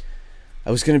 I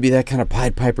was going to be that kind of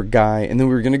Pied Piper guy. And then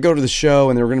we were going to go to the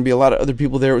show, and there were going to be a lot of other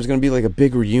people there. It was going to be like a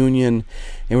big reunion,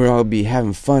 and we were all be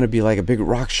having fun. It'd be like a big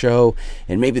rock show,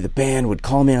 and maybe the band would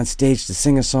call me on stage to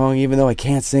sing a song, even though I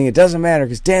can't sing. It doesn't matter,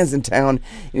 because Dan's in town,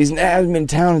 and he hasn't been in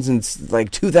town since like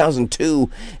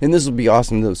 2002, and this will be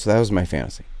awesome. So that was my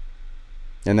fantasy.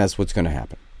 And that's what's going to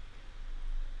happen.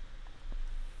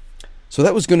 So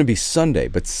that was going to be Sunday,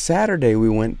 but Saturday we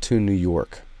went to New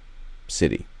York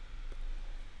City.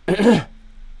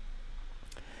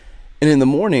 And in the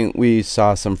morning, we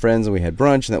saw some friends and we had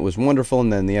brunch, and that was wonderful.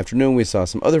 And then in the afternoon, we saw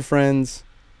some other friends.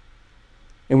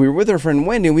 And we were with our friend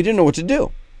Wendy, and we didn't know what to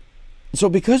do. So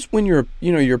because when you're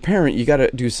a parent, you got to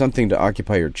do something to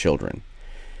occupy your children.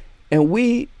 And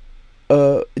we,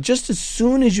 just as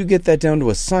soon as you get that down to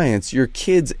a science, your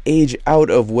kids age out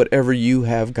of whatever you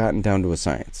have gotten down to a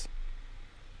science.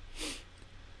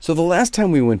 So the last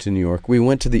time we went to New York, we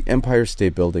went to the Empire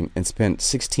State Building and spent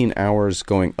 16 hours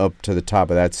going up to the top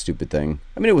of that stupid thing.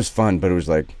 I mean, it was fun, but it was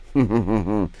like,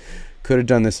 could have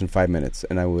done this in 5 minutes,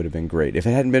 and I would have been great. If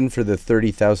it hadn't been for the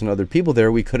 30,000 other people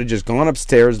there, we could have just gone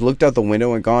upstairs, looked out the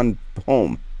window, and gone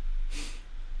home.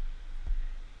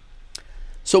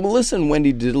 So Melissa and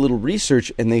Wendy did a little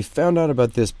research, and they found out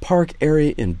about this park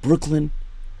area in Brooklyn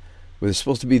where there's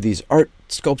supposed to be these art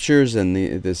sculptures and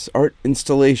this art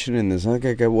installation and this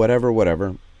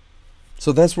whatever.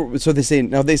 So that's what. So they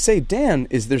say, Dan,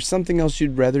 is there something else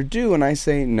you'd rather do? And I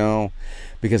say no,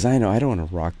 because I know I don't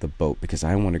want to rock the boat because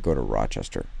I want to go to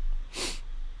Rochester.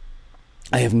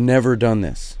 I have never done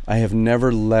this. I have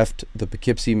never left the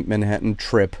Poughkeepsie Manhattan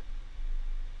trip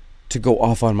to go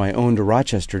off on my own to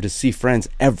Rochester to see friends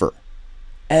ever.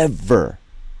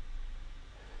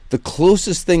 The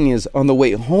closest thing is on the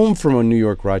way home from a New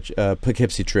York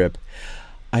Poughkeepsie trip,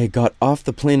 I got off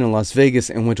the plane in Las Vegas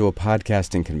and went to a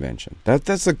podcasting convention.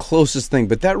 That's the closest thing,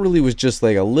 but that really was just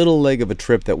like a little leg of a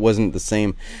trip that wasn't the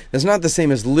same. That's not the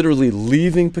same as literally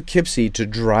leaving Poughkeepsie to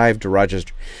drive to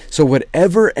Rochester. So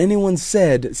whatever anyone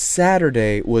said,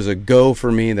 Saturday was a go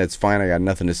for me. That's fine. I got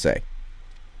nothing to say.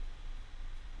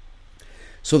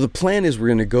 So the plan is we're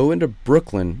going to go into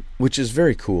Brooklyn, which is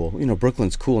very cool. You know,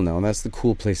 Brooklyn's cool now, and that's the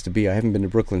cool place to be. I haven't been to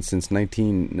Brooklyn since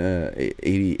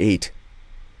 1988.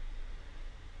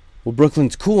 Well,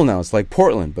 Brooklyn's cool now. It's like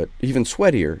Portland, but even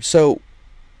sweatier. So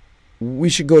we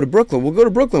should go to Brooklyn. We'll go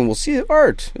to Brooklyn. We'll see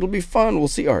art. It'll be fun. We'll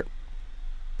see art.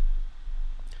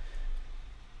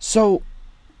 So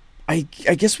I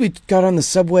guess we got on the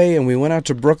subway and we went out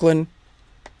to Brooklyn.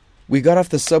 We got off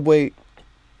the subway.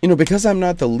 You know, because I'm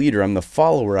not the leader, I'm the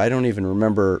follower, I don't even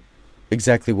remember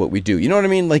exactly what we do. You know what I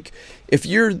mean? Like, if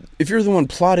you're the one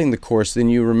plotting the course, then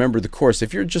you remember the course.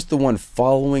 If you're just the one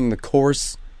following the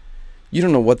course, you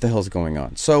don't know what the hell's going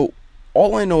on. So,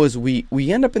 all I know is we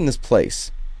end up in this place.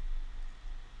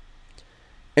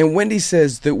 And Wendy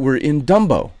says that we're in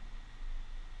Dumbo.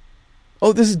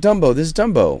 Oh, this is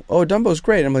Dumbo. Oh, Dumbo's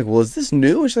great. I'm like, well, is this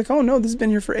new? She's like, oh, no, this has been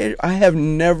here for ages. I have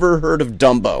never heard of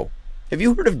Dumbo. Have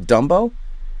you heard of Dumbo?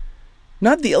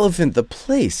 Not the elephant, the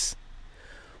place.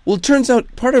 Well, it turns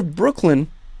out part of Brooklyn,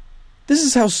 this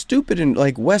is how stupid and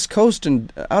like West Coast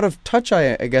and out of touch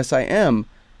I guess I am.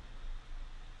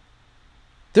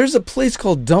 There's a place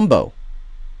called Dumbo.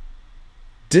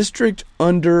 District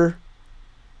under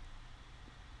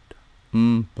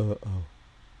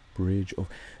Bridge.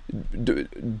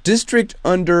 District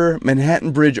under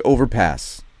Manhattan Bridge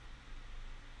overpass.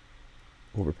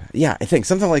 Yeah, I think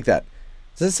something like that.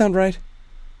 Does that sound right?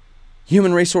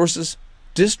 Human resources,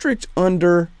 district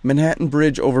under Manhattan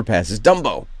Bridge overpass is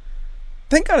Dumbo.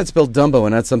 Thank God it's spelled Dumbo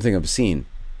and not something obscene.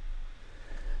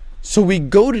 So we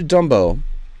go to Dumbo,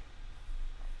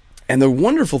 and the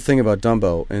wonderful thing about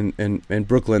Dumbo and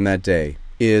Brooklyn that day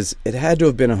is it had to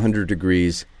have been 100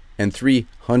 degrees and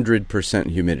 300%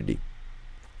 humidity.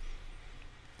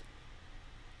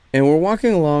 And we're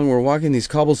walking these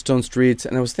cobblestone streets,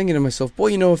 and I was thinking to myself,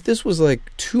 boy, if this was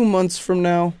like 2 months from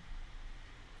now,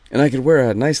 and I could wear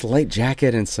a nice light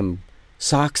jacket and some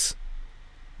socks,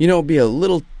 it'd be a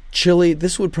little chilly,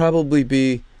 this would probably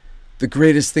be the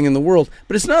greatest thing in the world.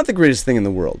 But it's not the greatest thing in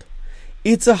the world.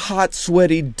 It's a hot,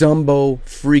 sweaty, Dumbo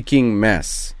freaking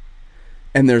mess.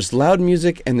 And there's loud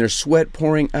music, and there's sweat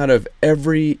pouring out of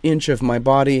every inch of my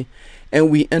body, and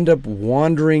we end up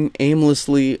wandering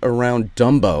aimlessly around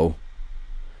Dumbo,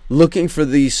 looking for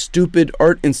these stupid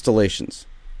art installations.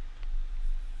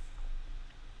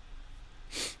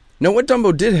 Now, what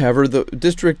Dumbo did have, or the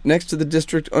district next to the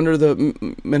district under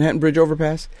the Manhattan Bridge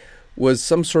overpass, was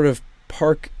some sort of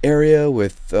park area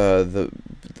with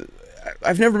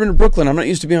I've never been to Brooklyn. I'm not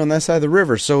used to being on that side of the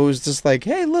river, so it was just like,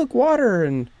 hey, look, water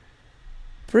and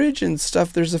bridge and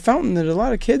stuff. There's a fountain that a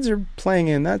lot of kids are playing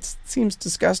in. That seems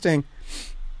disgusting.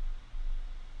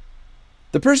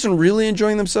 The person really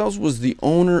enjoying themselves was the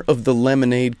owner of the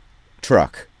lemonade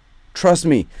truck. Trust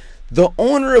me, the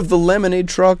owner of the lemonade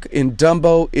truck in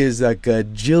Dumbo is a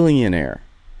gajillionaire,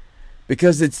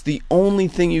 because it's the only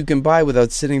thing you can buy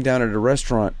without sitting down at a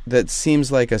restaurant that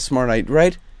seems like a smart idea,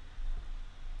 right?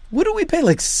 What do we pay,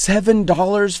 like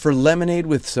 $7 for lemonade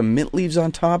with some mint leaves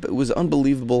on top? It was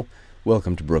unbelievable.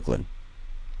 Welcome to Brooklyn.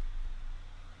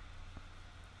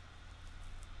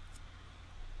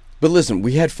 But listen,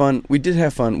 we had fun. We did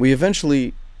have fun. We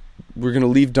eventually were going to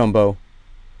leave Dumbo,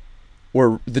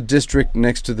 or the district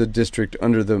next to the district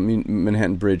under the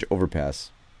Manhattan Bridge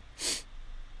overpass.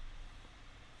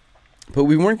 But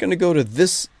we weren't going to go to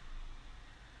this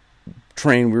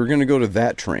train. We were going to go to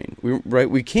that train.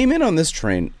 We came in on this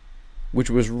train, which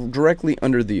was directly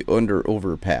under the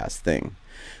overpass thing.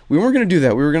 We weren't going to do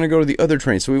that. We were going to go to the other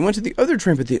train. So we went to the other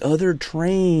train, but the other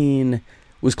train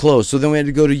was closed. So then we had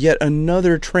to go to yet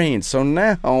another train. So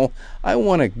now I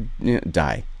want to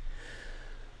die.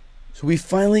 So we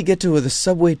finally get to the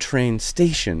subway train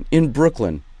station in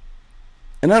Brooklyn.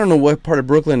 And I don't know what part of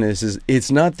Brooklyn is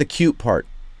it's not the cute part.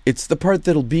 It's the part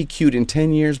that'll be cute in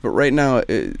 10 years, but right now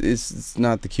it's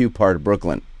not the cute part of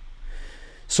Brooklyn.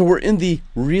 So we're in the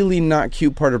really not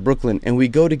cute part of Brooklyn, and we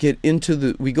go into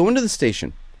the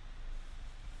station,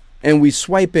 and we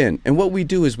swipe in. And what we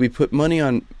do is we put money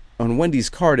on Wendy's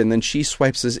card, and then she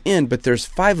swipes us in, but there's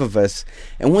 5 of us,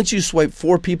 and once you swipe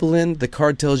 4 people in, the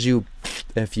card tells you,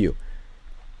 F you.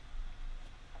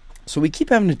 So we keep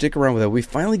having to dick around with that. We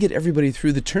finally get everybody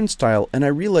through the turnstile, and I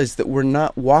realize that we're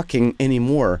not walking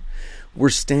anymore. We're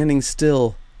standing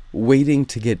still, waiting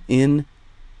to get in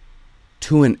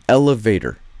to an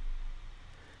elevator.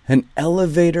 An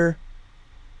elevator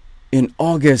in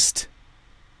August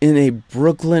in a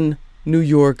Brooklyn, New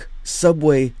York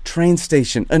subway train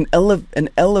station. An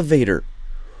elevator.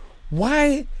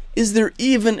 Why is there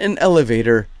even an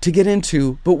elevator to get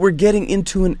into, but we're getting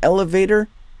into an elevator?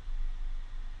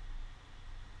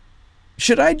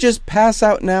 Should I just pass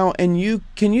out now and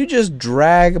can you just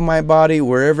drag my body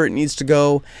wherever it needs to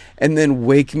go and then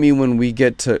wake me when we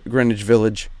get to Greenwich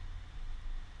Village?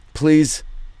 Please?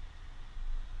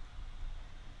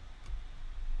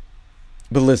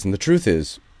 But listen, the truth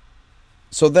is,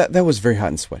 so that was very hot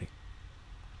and sweaty.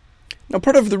 Now,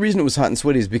 part of the reason it was hot and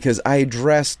sweaty is because I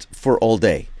dressed for all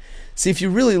day. See, if you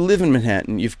really live in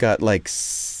Manhattan, you've got like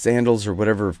sandals or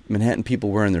whatever Manhattan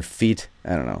people wear on their feet.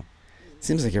 I don't know. It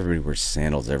seems like everybody wears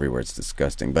sandals everywhere. It's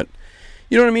disgusting. But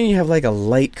you know what I mean? You have like a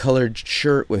light colored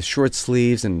shirt with short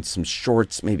sleeves and some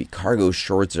shorts, maybe cargo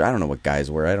shorts. Or I don't know what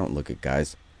guys wear. I don't look at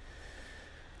guys.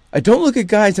 I don't look at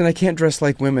guys, and I can't dress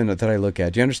like women that I look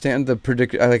at. Do you understand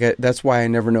the that's why I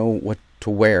never know what to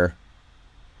wear.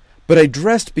 But I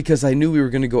dressed because I knew we were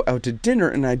going to go out to dinner,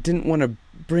 and I didn't want to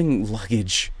bring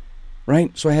luggage,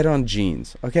 right? So I had on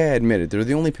jeans. Okay, I admit it. They're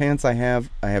the only pants I have.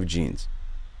 I have jeans.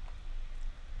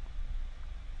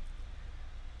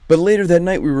 But later that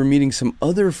night, we were meeting some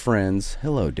other friends.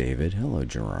 Hello, David. Hello,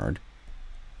 Gerard.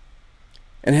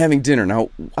 And having dinner. Now,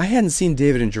 I hadn't seen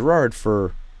David and Gerard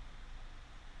for...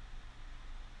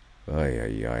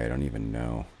 I don't even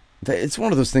know. It's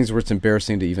one of those things where it's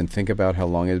embarrassing to even think about how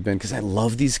long it had been, because I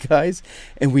love these guys,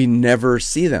 and we never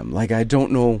see them. Like, I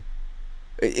don't know.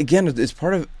 Again, it's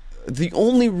part of... The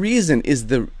only reason is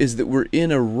that we're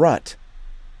in a rut.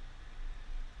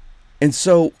 And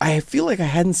so I feel like I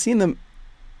hadn't seen them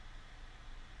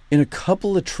in a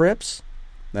couple of trips.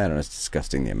 I don't know, it's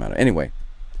disgusting the amount of... Anyway.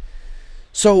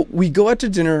 So we go out to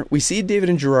dinner. We see David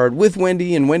and Gerard with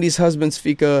Wendy and Wendy's husband,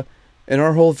 Svika, and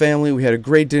our whole family. We had a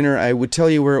great dinner. I would tell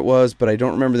you where it was, but I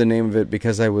don't remember the name of it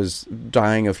because I was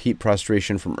dying of heat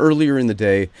prostration from earlier in the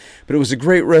day. But it was a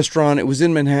great restaurant. It was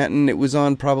in Manhattan. It was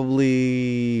on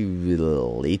probably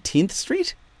 18th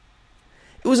Street?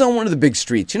 It was on one of the big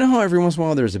streets. You know how every once in a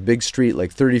while there's a big street,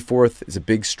 like 34th is a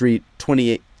big street,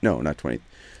 28... No, not 20th.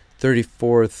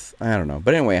 34th, I don't know.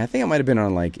 But anyway, I think it might have been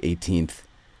on like 18th.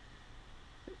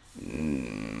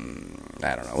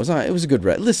 I don't know. It was a good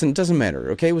listen, it doesn't matter,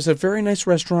 okay? It was a very nice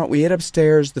restaurant. We ate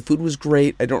upstairs. The food was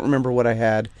great. I don't remember what I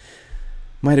had.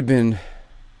 Might have been,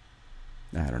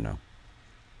 I don't know.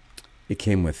 It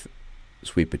came with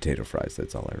sweet potato fries.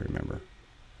 That's all I remember.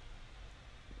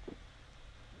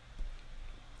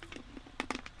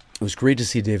 It was great to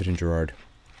see David and Gerard.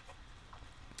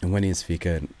 And Wendy and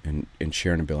Svika and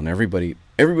Sharon and Bill and everybody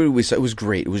we saw. It was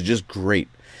great. It was just great.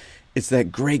 It's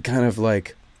that great kind of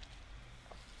like,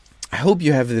 I hope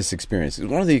you have this experience.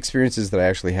 One of the experiences that I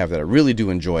actually have that I really do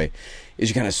enjoy is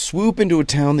you kind of swoop into a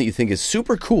town that you think is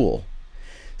super cool,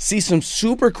 see some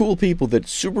super cool people that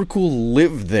super cool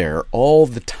live there all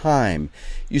the time.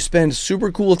 You spend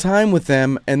super cool time with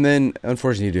them, and then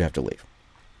unfortunately you do have to leave.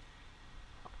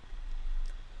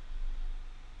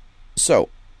 So,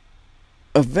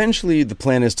 eventually the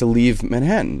plan is to leave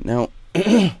Manhattan. Now,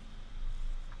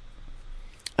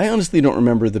 I honestly don't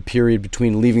remember the period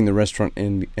between leaving the restaurant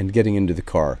and getting into the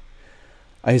car.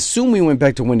 I assume we went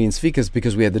back to Wendy and Svika's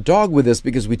because we had the dog with us,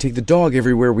 because we take the dog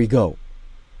everywhere we go.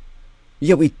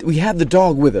 Yeah, we had the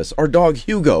dog with us. Our dog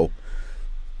Hugo.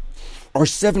 Our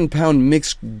 7-pound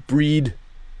mixed breed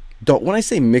dog. When I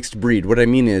say mixed breed, what I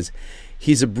mean is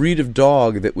he's a breed of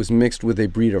dog that was mixed with a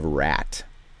breed of rat.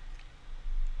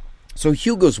 So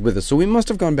Hugo's with us. So we must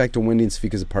have gone back to Wendy and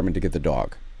Svika's apartment to get the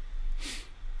dog.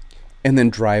 And then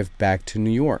drive back to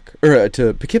New York. Or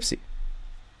to Poughkeepsie.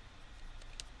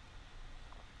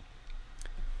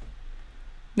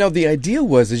 Now the idea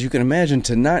was, as you can imagine,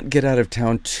 to not get out of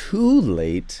town too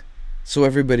late so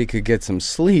everybody could get some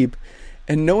sleep.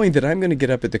 And knowing that I'm going to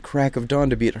get up at the crack of dawn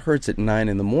to be at Hertz at 9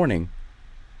 in the morning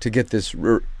to get this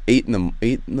 8 in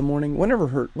the morning.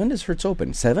 When does Hertz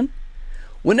open? 7?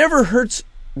 Whenever Hertz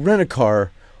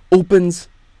Rent-A-Car opens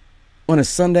on a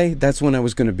Sunday, that's when I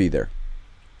was going to be there.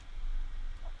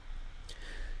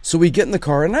 So we get in the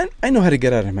car, and I know how to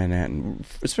get out of Manhattan,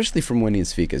 especially from Wendy and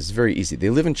Svika. It's very easy. They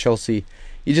live in Chelsea.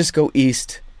 You just go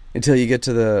east until you get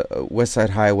to the West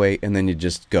Side Highway, and then you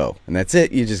just go. And that's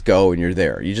it. You just go, and you're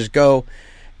there. You just go.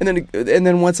 And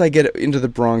then once I get into the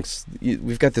Bronx,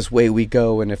 we've got this way we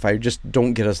go, and if I just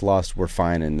don't get us lost, we're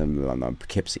fine in the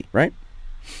Poughkeepsie, right?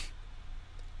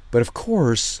 But of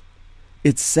course,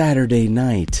 it's Saturday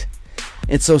night.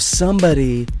 And so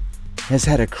somebody has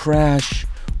had a crash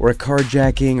or a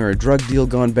carjacking or a drug deal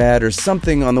gone bad or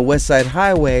something on the West Side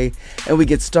Highway, and we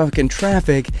get stuck in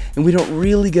traffic, and we don't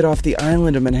really get off the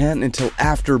island of Manhattan until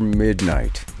after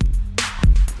midnight.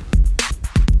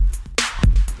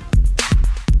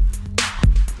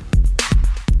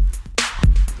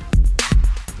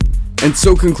 And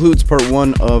so concludes part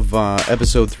 1 of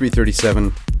episode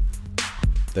 337.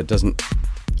 That doesn't...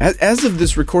 As of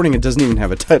this recording, it doesn't even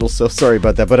have a title, so sorry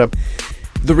about that. But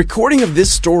the recording of this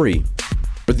story,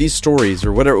 or these stories,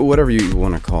 or whatever you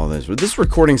want to call this, but this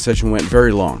recording session went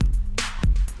very long.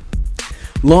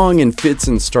 Long in fits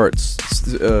and starts,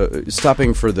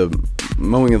 stopping for the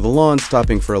mowing of the lawn,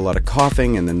 stopping for a lot of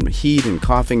coughing, and then heat and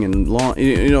coughing and lawn,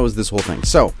 it was this whole thing.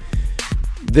 So,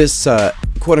 this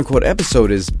quote-unquote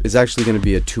episode is actually going to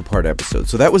be a 2-part episode.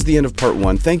 So that was the end of part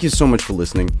 1. Thank you so much for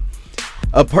listening.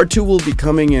 Part 2 will be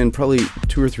coming in probably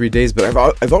 2 or 3 days, but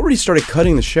I've already started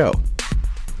cutting the show.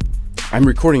 I'm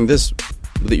recording this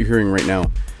that you're hearing right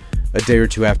now a day or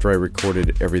 2 after I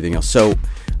recorded everything else. So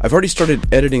I've already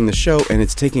started editing the show, and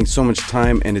it's taking so much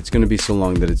time, and it's going to be so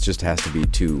long that it just has to be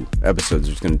 2 episodes.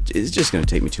 It's just going to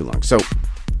take me too long. So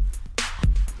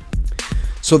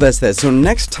that's that. So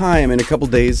next time, in a couple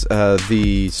days,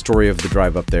 the story of the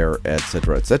drive up there,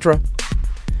 etc., etc.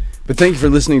 But thank you for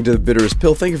listening to The Bitterest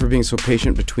Pill. Thank you for being so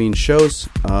patient between shows.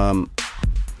 I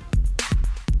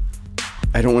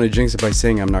don't want to jinx it by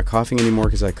saying I'm not coughing anymore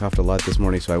because I coughed a lot this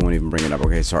morning, so I won't even bring it up.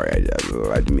 Okay, sorry, I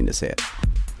didn't mean to say it.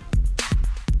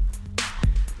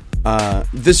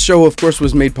 This show, of course,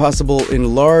 was made possible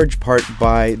in large part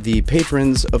by the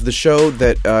patrons of the show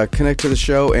that connect to the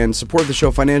show and support the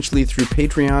show financially through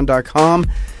patreon.com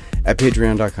at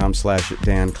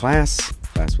patreon.com/DanClass.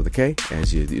 Class with a K,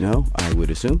 as you know, I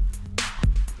would assume.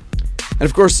 And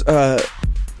of course,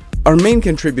 Our main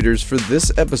contributors for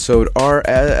this episode are,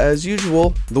 as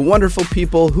usual, the wonderful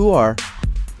people who are...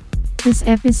 This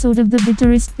episode of The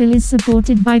Bitterest Pill is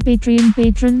supported by Patreon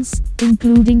patrons,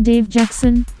 including Dave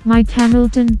Jackson, Mike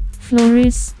Hamilton,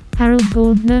 Floris, Harold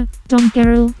Goldner, Tom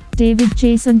Carroll, David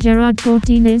Chase and Gerard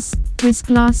Cortines, Chris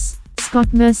Glass,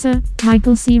 Scott Mercer,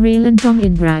 Michael C. Rail and Tom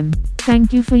Ingram.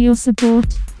 Thank you for your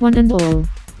support, one and all.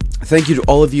 Thank you to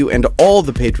all of you and all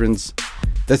the patrons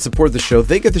that support the show.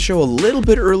 They get the show a little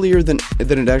bit earlier than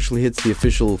it actually hits the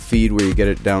official feed where you get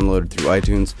it downloaded through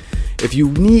iTunes. If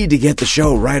you need to get the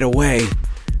show right away,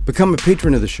 become a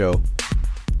patron of the show.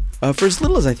 For as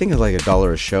little as I think it's like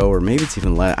 $1 a show, or maybe it's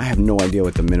even less. I have no idea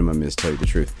what the minimum is, to tell you the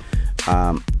truth.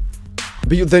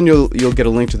 But then you'll get a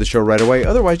link to the show right away.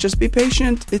 Otherwise, just be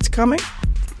patient. It's coming.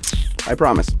 I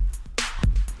promise.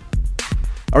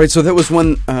 All right, so that was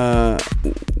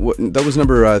that was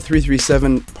number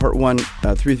 337, part 1,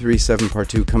 337, part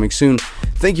 2, coming soon.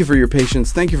 Thank you for your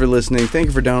patience. Thank you for listening. Thank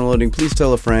you for downloading. Please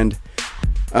tell a friend.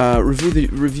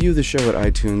 Review the show at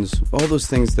iTunes. All those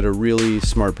things that a really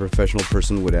smart professional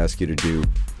person would ask you to do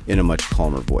in a much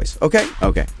calmer voice. Okay?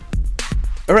 Okay.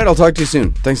 All right, I'll talk to you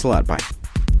soon. Thanks a lot. Bye.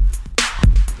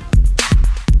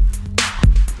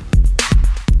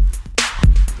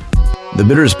 The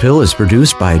Bitterest Pill is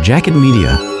produced by Jacket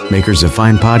Media, makers of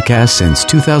fine podcasts since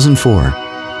 2004.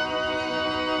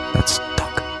 That's